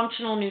called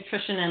functional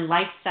nutrition and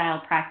lifestyle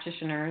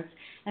practitioners,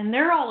 and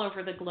they're all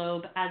over the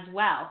globe as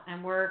well.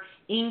 And we're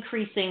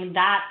increasing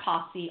that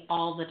posse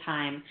all the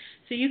time.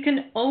 So you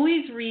can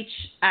always reach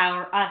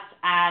us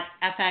at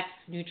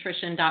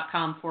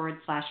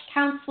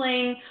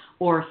fxnutrition.com/counseling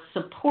or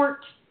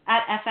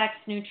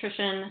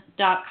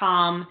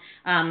support@fxnutrition.com.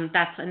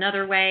 That's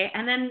another way.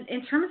 And then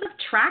in terms of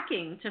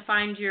tracking to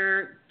find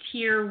your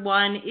Tier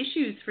 1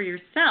 issues for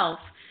yourself,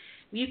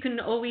 you can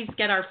always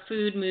get our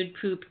Food, Mood,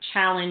 Poop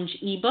Challenge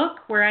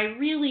ebook, where I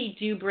really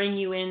do bring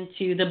you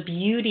into the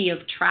beauty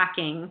of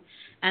tracking.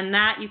 And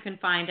that you can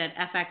find at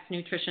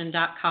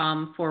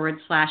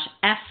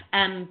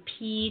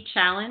fxnutrition.com/FMP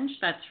challenge.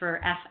 That's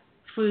for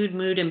Food,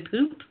 Mood, and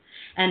Poop.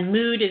 And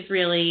mood is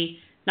really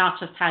not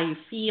just how you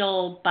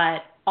feel,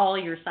 but all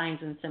your signs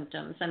and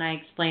symptoms, and I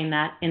explain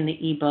that in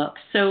the ebook.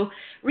 So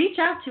reach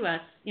out to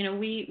us.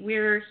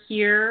 We're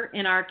here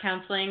in our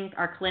counseling,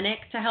 our clinic,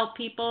 to help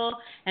people,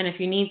 and if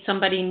you need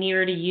somebody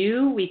near to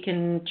you, we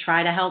can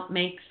try to help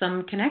make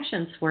some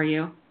connections for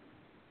you.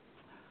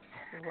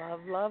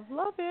 Love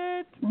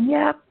it.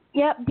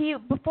 Yep.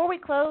 Before we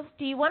close,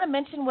 do you want to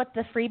mention what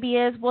the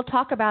freebie is? We'll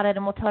talk about it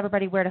and we'll tell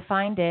everybody where to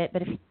find it.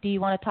 But do you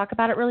want to talk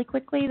about it really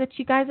quickly that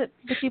you've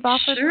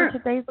offered Sure. for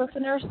today's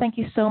listeners? Thank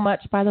you so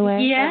much, by the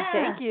way. Yeah.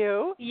 Thank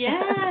you.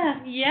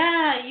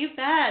 Yeah, you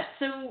bet.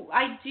 So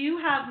I do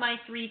have my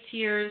 3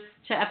 Tiers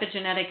to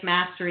Epigenetic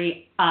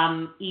Mastery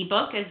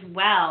ebook as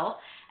well,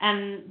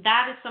 and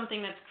that is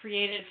something that's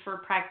created for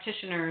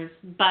practitioners,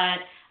 but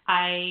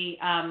I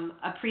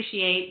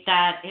appreciate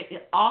that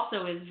it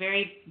also is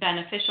very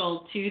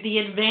beneficial to the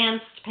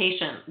advanced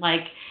patient,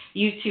 like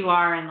you two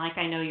are, and like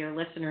I know your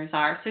listeners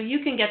are. So you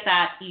can get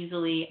that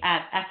easily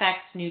at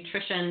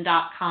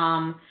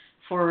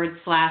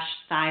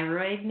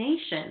fxnutrition.com/Thyroid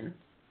Nation.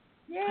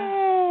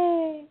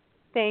 Yay!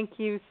 Thank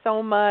you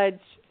so much.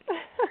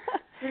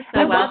 You're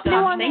so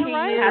welcome. Thank you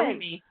for having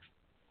me.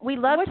 We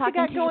love what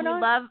talking to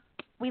you.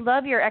 We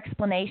love your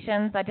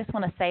explanations. I just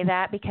want to say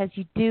that because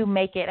you do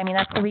make it,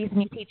 that's the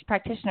reason you teach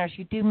practitioners.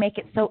 You do make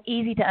it so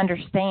easy to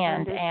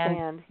understand.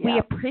 And we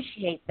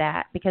appreciate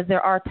that because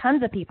there are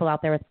tons of people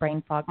out there with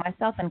brain fog,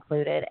 myself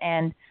included.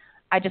 And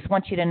I just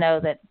want you to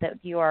know that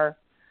you are,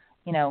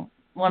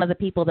 one of the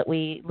people that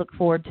we look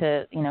forward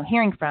to,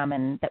 hearing from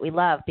and that we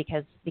love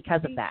because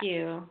of that. Thank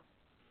you.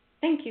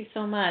 Thank you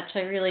so much.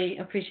 I really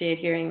appreciate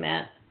hearing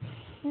that.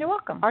 You're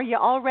welcome. Are you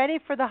all ready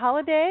for the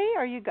holiday?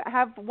 Are you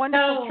have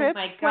wonderful trips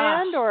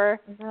planned, or?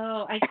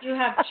 No, I do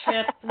have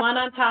trips, one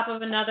on top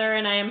of another,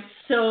 and I am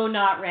so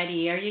not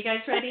ready. Are you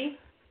guys ready?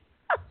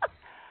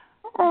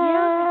 Yeah,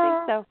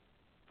 I think so.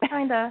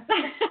 Kinda.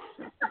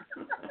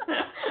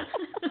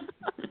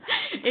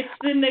 It's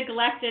the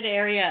neglected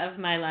area of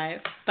my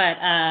life, but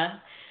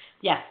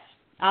yes,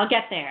 I'll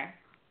get there.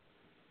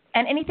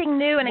 And anything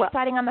new and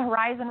exciting on the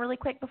horizon really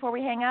quick before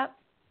we hang up?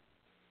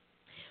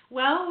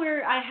 Well,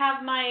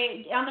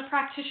 on the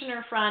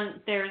practitioner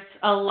front, there's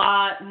a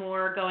lot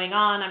more going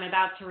on. I'm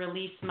about to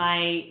release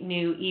my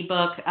new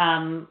ebook,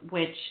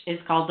 which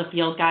is called The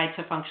Field Guide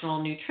to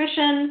Functional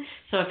Nutrition.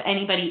 So if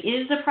anybody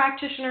is a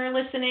practitioner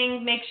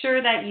listening, make sure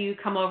that you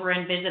come over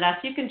and visit us.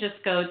 You can just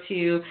go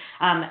to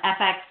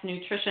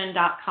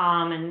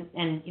fxnutrition.com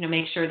and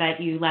make sure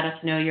that you let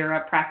us know you're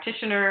a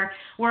practitioner.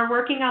 We're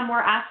working on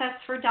more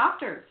assets for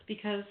doctors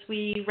because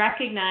we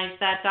recognize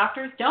that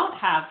doctors don't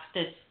have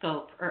this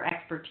scope or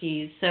expertise.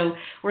 So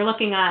we're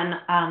looking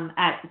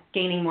at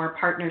gaining more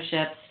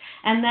partnerships.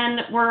 And then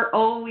we're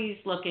always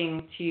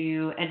looking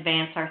to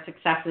advance our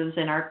successes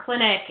in our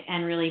clinic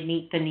and really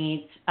meet the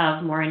needs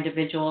of more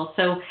individuals.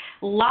 So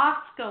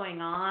lots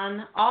going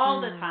on all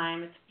the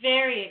time. It's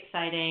very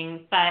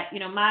exciting. But,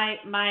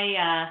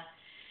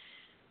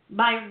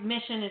 my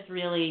mission is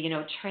really,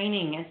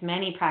 training as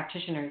many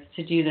practitioners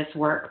to do this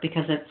work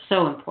because it's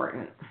so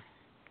important.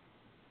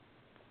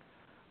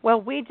 Well,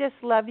 we just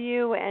love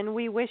you, and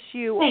we wish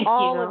you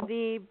all of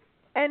the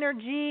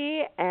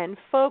energy and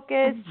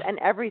focus and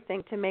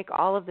everything to make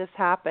all of this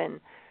happen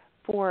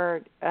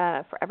for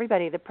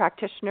everybody, the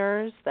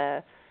practitioners,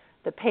 the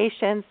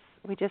patients.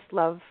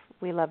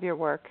 We love your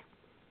work.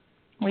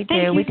 We do.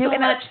 Thank you so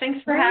and much.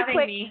 Thanks for having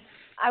me.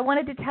 I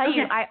wanted to tell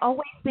you, I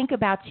always think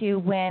about you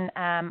when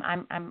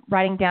I'm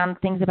writing down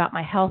things about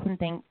my health and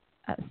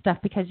stuff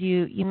because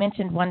you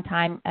mentioned one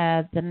time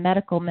the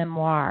medical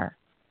memoir.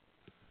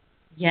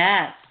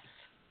 Yes.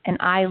 And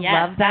I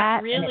love that.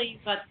 That's really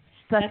that's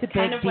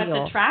kind of what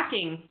the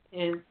tracking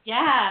is.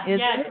 Yeah.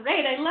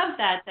 Great. I love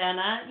that,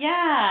 Dana.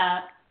 Yeah.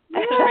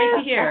 That's so great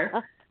to hear.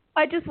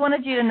 I just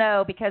wanted you to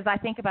know because I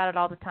think about it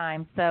all the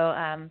time. So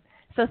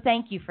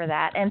thank you for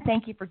that. And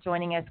thank you for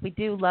joining us. We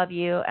do love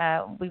you.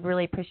 We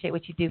really appreciate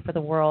what you do for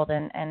the world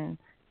and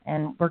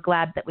we're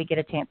glad that we get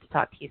a chance to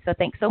talk to you. So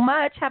thanks so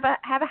much. Have a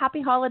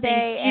happy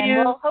holiday. Thank you.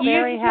 And we'll hope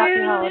very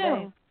happy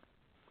holiday.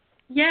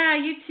 Yeah,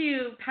 you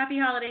too. Happy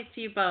holidays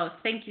to you both.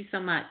 Thank you so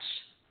much.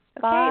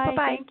 Bye.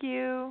 Bye-bye. Thank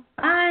you.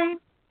 Bye.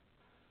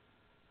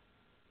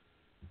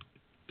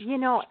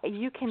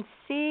 You can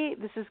see,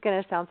 this is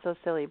going to sound so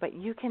silly, but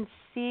you can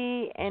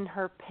see in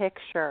her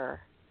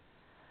picture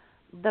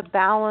the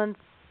balance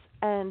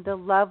and the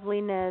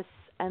loveliness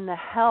and the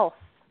health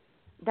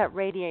that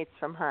radiates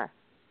from her.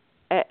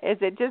 Is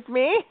it just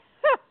me?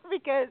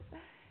 Because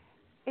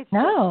it's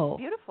just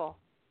beautiful.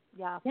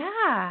 Yeah.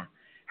 Yeah.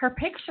 Her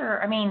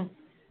picture,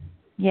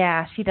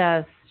 yeah, she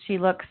does. She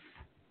looks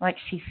like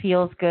she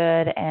feels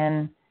good,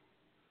 and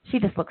she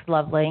just looks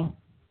lovely.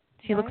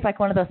 She looks like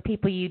one of those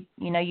people you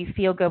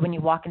feel good when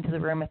you walk into the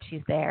room if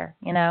she's there.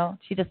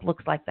 She just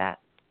looks like that.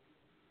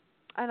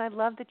 And I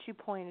love that you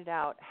pointed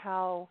out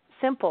how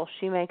simple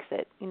she makes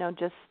it.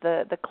 Just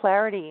the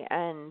clarity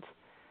and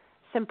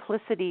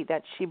simplicity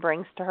that she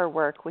brings to her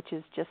work, which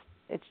is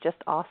it's just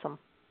awesome.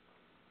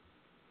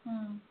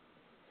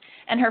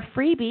 And her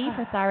freebie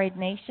for Thyroid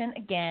Nation,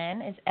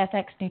 again, is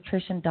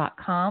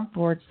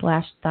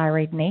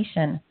fxnutrition.com/Thyroid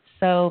Nation.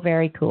 So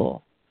very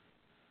cool.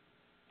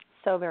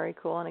 So very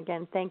cool. And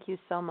again, thank you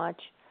so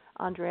much,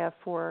 Andrea,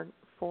 for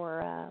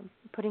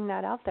putting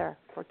that out there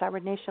for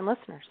Thyroid Nation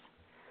listeners.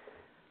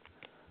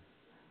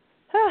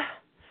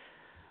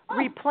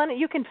 Replenish.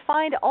 You can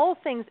find all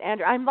things,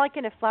 Andrea. I'm like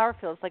in a flower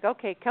field. It's like,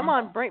 okay, come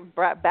on, bring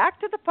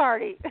back to the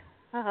party.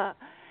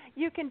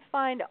 You can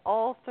find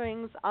all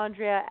things,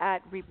 Andrea,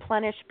 at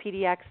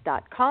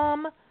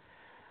replenishpdx.com,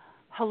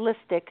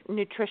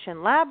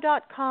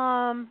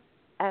 holisticnutritionlab.com,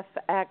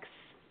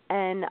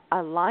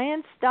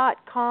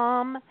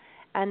 fxnalliance.com,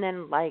 and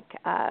then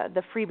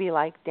the freebie,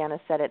 like Dana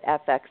said, at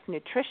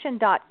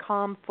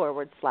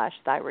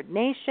fxnutrition.com/Thyroid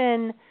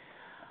Nation.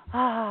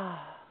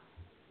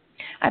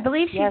 I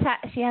believe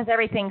she has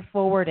everything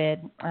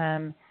forwarded.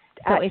 So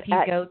if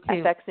you go to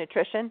FX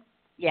Nutrition.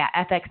 Yeah,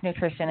 FX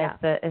Nutrition is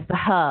the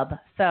hub.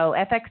 So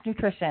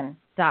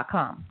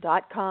fxnutrition.com.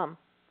 .com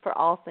for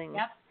all things,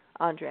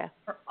 Andrea.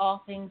 For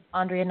all things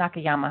Andrea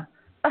Nakayama.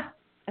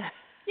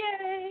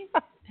 Yay!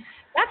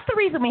 That's the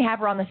reason we have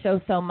her on the show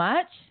so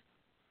much,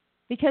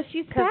 because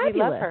she's fabulous.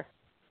 We love her.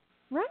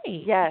 Right.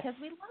 Yes. Because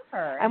we love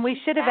her. And we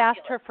should have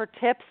asked her for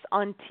tips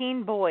on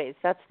teen boys.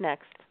 That's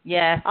next.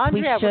 Yes,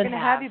 Andrea, we're going to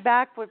have you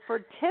back for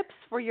tips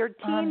for your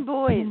teen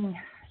boys.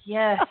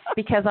 Yes,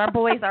 because our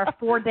boys are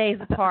 4 days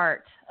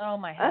apart. Oh,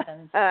 my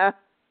heavens.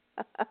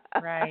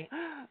 Right.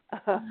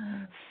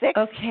 16.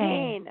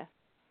 Okay.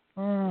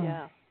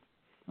 Yeah.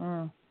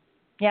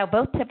 Yeah,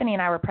 both Tiffany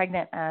and I were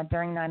pregnant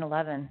during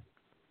 9/11.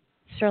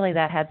 Surely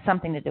that had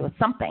something to do with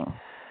something.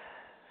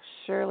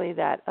 Surely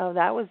that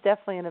was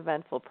definitely an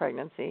eventful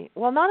pregnancy.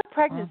 Well, not a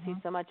pregnancy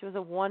so much. It was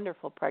a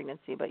wonderful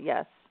pregnancy, but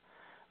yes,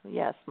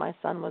 my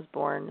son was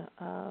born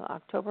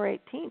October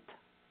 18th.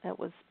 That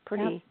was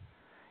pretty,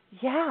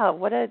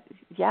 Wouldn't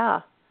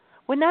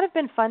that have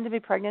been fun to be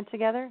pregnant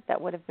together?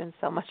 That would have been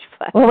so much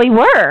fun. Well, we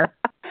were.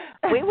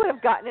 We would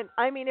have gotten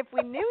if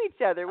we knew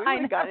each other, we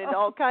would have gotten into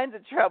all kinds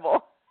of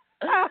trouble.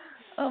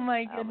 Oh,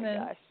 my goodness. Oh,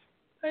 my gosh.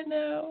 I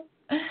know.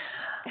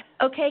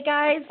 Okay,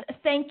 guys,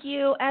 thank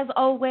you, as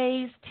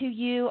always, to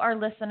you, our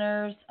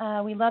listeners.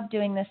 We love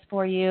doing this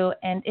for you,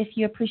 and if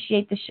you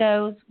appreciate the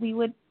shows, we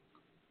would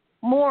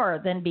more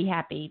than be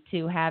happy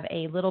to have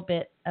a little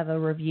bit of a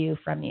review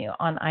from you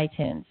on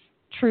iTunes.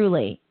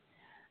 Truly.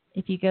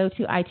 If you go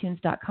to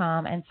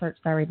iTunes.com and search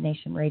Thyroid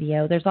Nation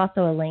Radio, there's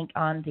also a link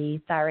on the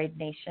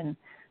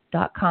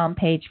thyroidnation.com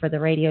page for the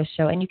radio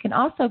show, and you can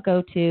also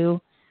go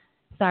to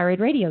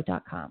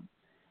thyroidradio.com.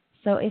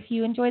 So if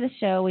you enjoy the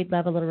show, we'd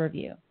love a little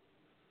review.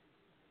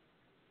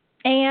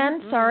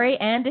 And,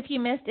 and if you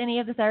missed any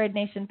of the Thyroid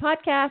Nation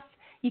podcasts,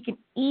 you can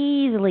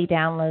easily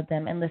download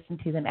them and listen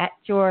to them at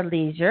your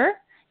leisure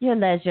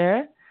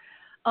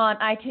on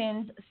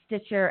iTunes,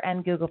 Stitcher,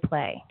 and Google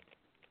Play.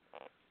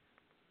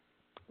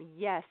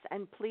 Yes,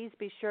 and please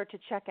be sure to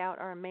check out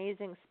our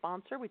amazing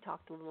sponsor. We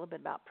talked a little bit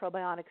about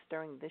probiotics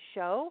during the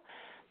show.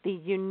 The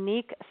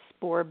unique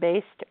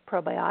spore-based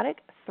probiotic,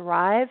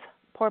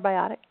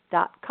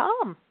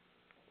 thriveprobiotic.com.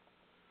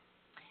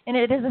 And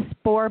it is a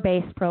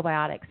spore-based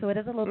probiotic, so it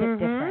is a little bit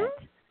different.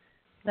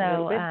 So,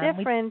 a little bit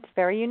different,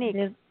 very unique. It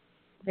is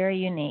very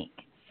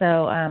unique.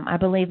 So I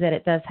believe that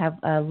it does have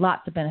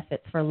lots of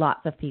benefits for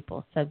lots of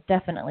people. So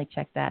definitely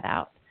check that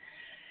out.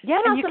 Yeah,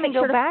 and you can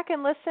go back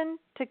and listen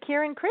to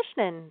Kiran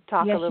Krishnan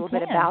talk a little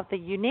bit about the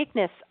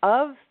uniqueness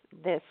of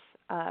this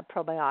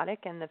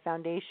probiotic and the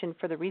foundation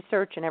for the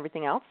research and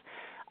everything else.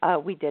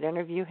 We did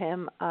interview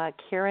him,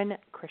 Kiran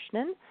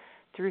Krishnan,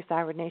 through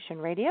Thyroid Nation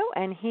Radio,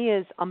 and he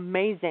is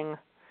amazing.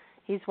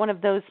 He's one of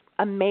those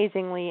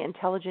amazingly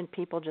intelligent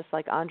people, just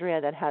like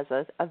Andrea, that has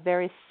a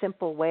very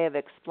simple way of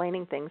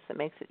explaining things that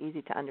makes it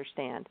easy to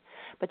understand.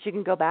 But you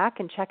can go back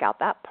and check out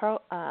that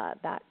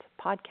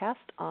podcast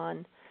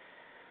on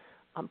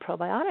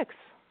probiotics.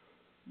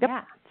 Yep.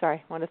 Yeah. Sorry,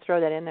 I want to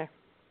throw that in there.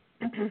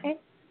 Okay.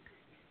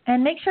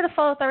 And make sure to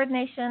follow Thyroid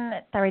Nation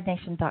at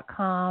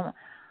thyroidnation.com,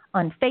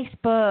 on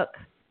Facebook,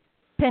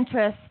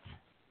 Pinterest,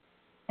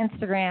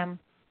 Instagram,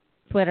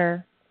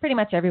 Twitter, pretty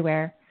much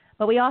everywhere.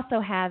 But we also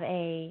have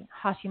a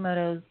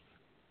Hashimoto's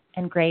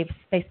and Graves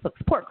Facebook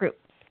support group.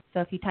 So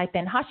if you type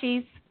in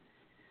Hashi's,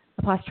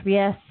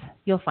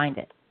 ', you'll find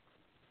it.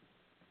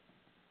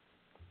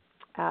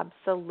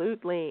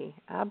 Absolutely.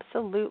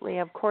 Absolutely.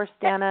 Of course,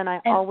 Dana, and I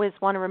always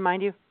want to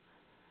remind you.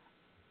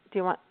 Do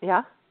you want,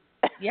 Yeah.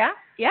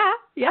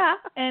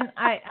 And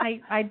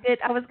I did,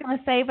 I was going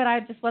to say, but I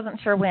just wasn't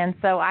sure when,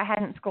 so I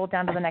hadn't scrolled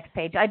down to the next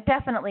page. I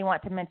definitely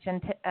want to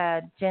mention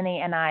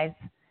Jenny and I's,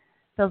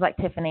 feels like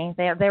Tiffany.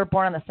 They were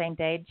born on the same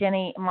day.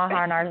 Jenny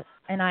Mahar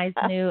and I's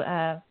new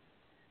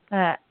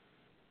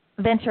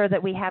venture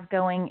that we have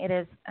going. It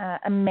is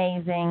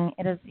amazing.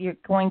 You're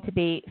going to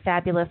be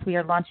fabulous. We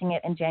are launching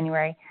it in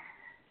January.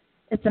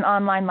 It's an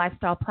online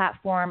lifestyle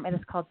platform. It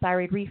is called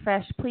Thyroid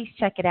Refresh. Please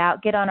check it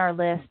out. Get on our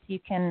list. You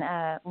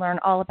can learn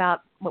all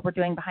about what we're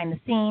doing behind the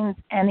scenes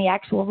and the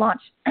actual launch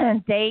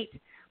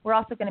date. We're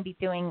also going to be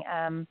doing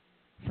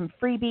some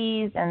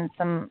freebies and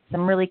some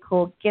really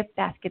cool gift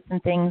baskets and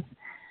things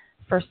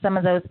for some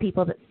of those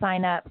people that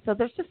sign up. So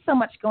there's just so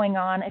much going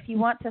on. If you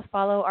want to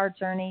follow our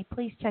journey,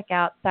 please check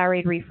out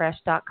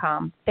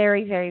thyroidrefresh.com.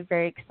 Very, very,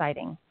 very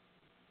exciting.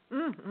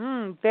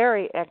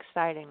 Very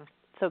exciting.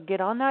 So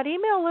get on that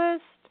email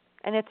list.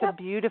 And it's a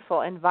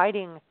beautiful,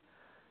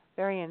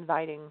 very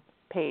inviting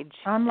page.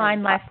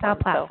 Online lifestyle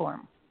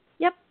platform.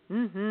 Yep.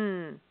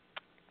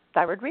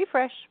 Thyroid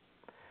Refresh.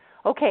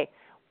 Okay.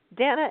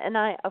 Dana and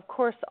I, of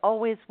course,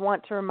 always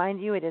want to remind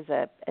you it is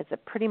a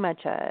pretty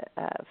much a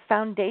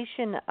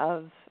foundation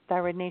of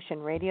Thyroid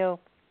Nation Radio,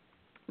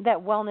 that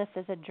wellness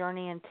is a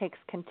journey and takes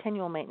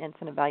continual maintenance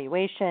and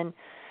evaluation.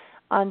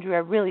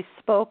 Andrea really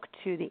spoke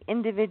to the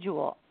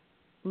individual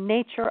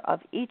nature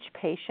of each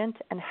patient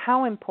and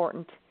how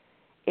important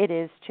it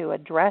is to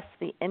address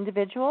the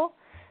individual.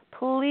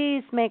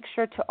 Please make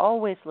sure to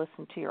always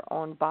listen to your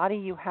own body.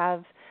 You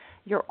have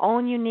your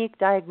own unique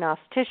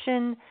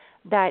diagnostician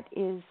that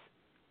is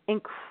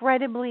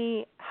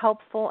incredibly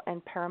helpful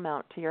and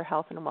paramount to your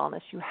health and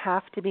wellness. You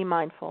have to be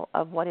mindful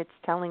of what it's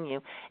telling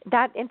you.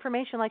 That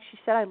information, like she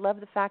said, I love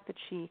the fact that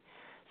she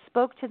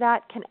spoke to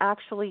that, can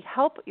actually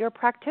help your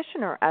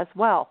practitioner as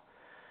well,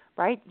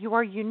 right? You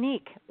are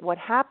unique. What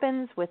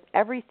happens with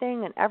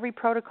everything and every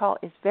protocol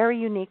is very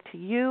unique to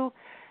you,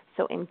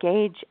 so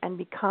engage and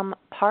become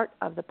part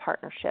of the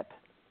partnership.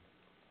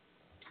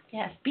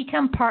 Yes,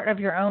 become part of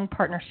your own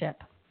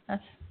partnership.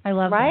 I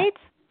love right? that.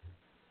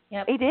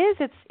 Yep.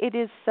 It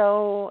is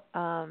so,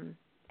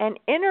 and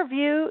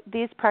interview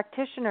these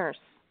practitioners.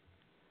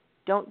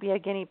 Don't be a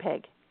guinea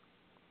pig.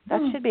 That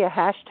should be a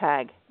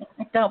hashtag.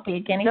 Don't be a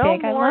guinea pig. I love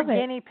it. No more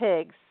guinea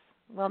pigs.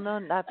 Well, no,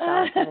 that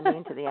sounds kind of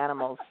mean to the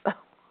animals.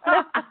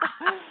 I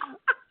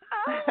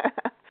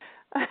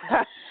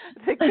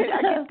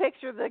can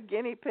picture the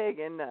guinea pig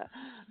in a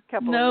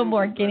couple. No of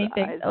more guinea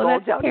pigs. Oh,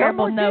 that's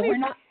terrible. No,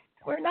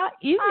 we're not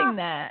using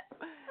that.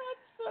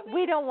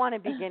 We don't want to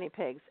be guinea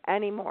pigs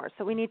anymore.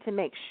 So we need to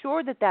make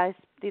sure that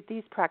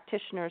these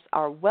practitioners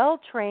are well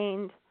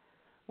trained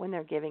when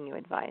they're giving you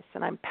advice.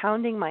 And I'm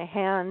pounding my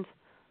hand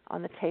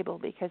on the table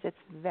because it's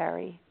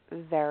very,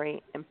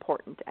 very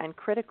important and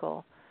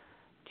critical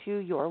to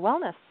your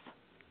wellness.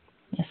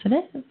 Yes,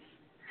 it is.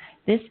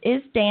 This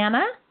is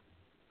Dana.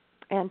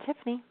 And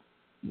Tiffany.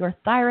 Your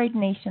Thyroid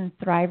Nation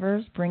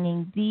Thrivers,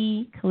 bringing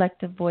the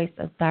collective voice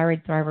of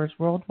thyroid thrivers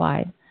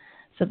worldwide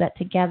so that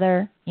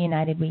together,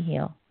 united, we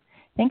heal.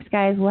 Thanks,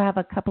 guys. We'll have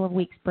a couple of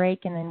weeks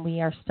break, and then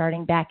we are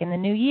starting back in the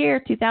new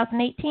year,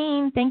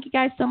 2018. Thank you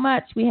guys so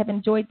much. We have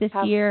enjoyed this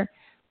year.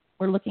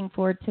 We're looking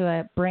forward to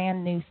a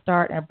brand new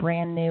start and a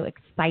brand new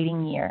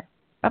exciting year.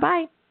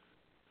 Bye-bye.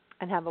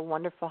 And have a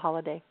wonderful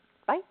holiday.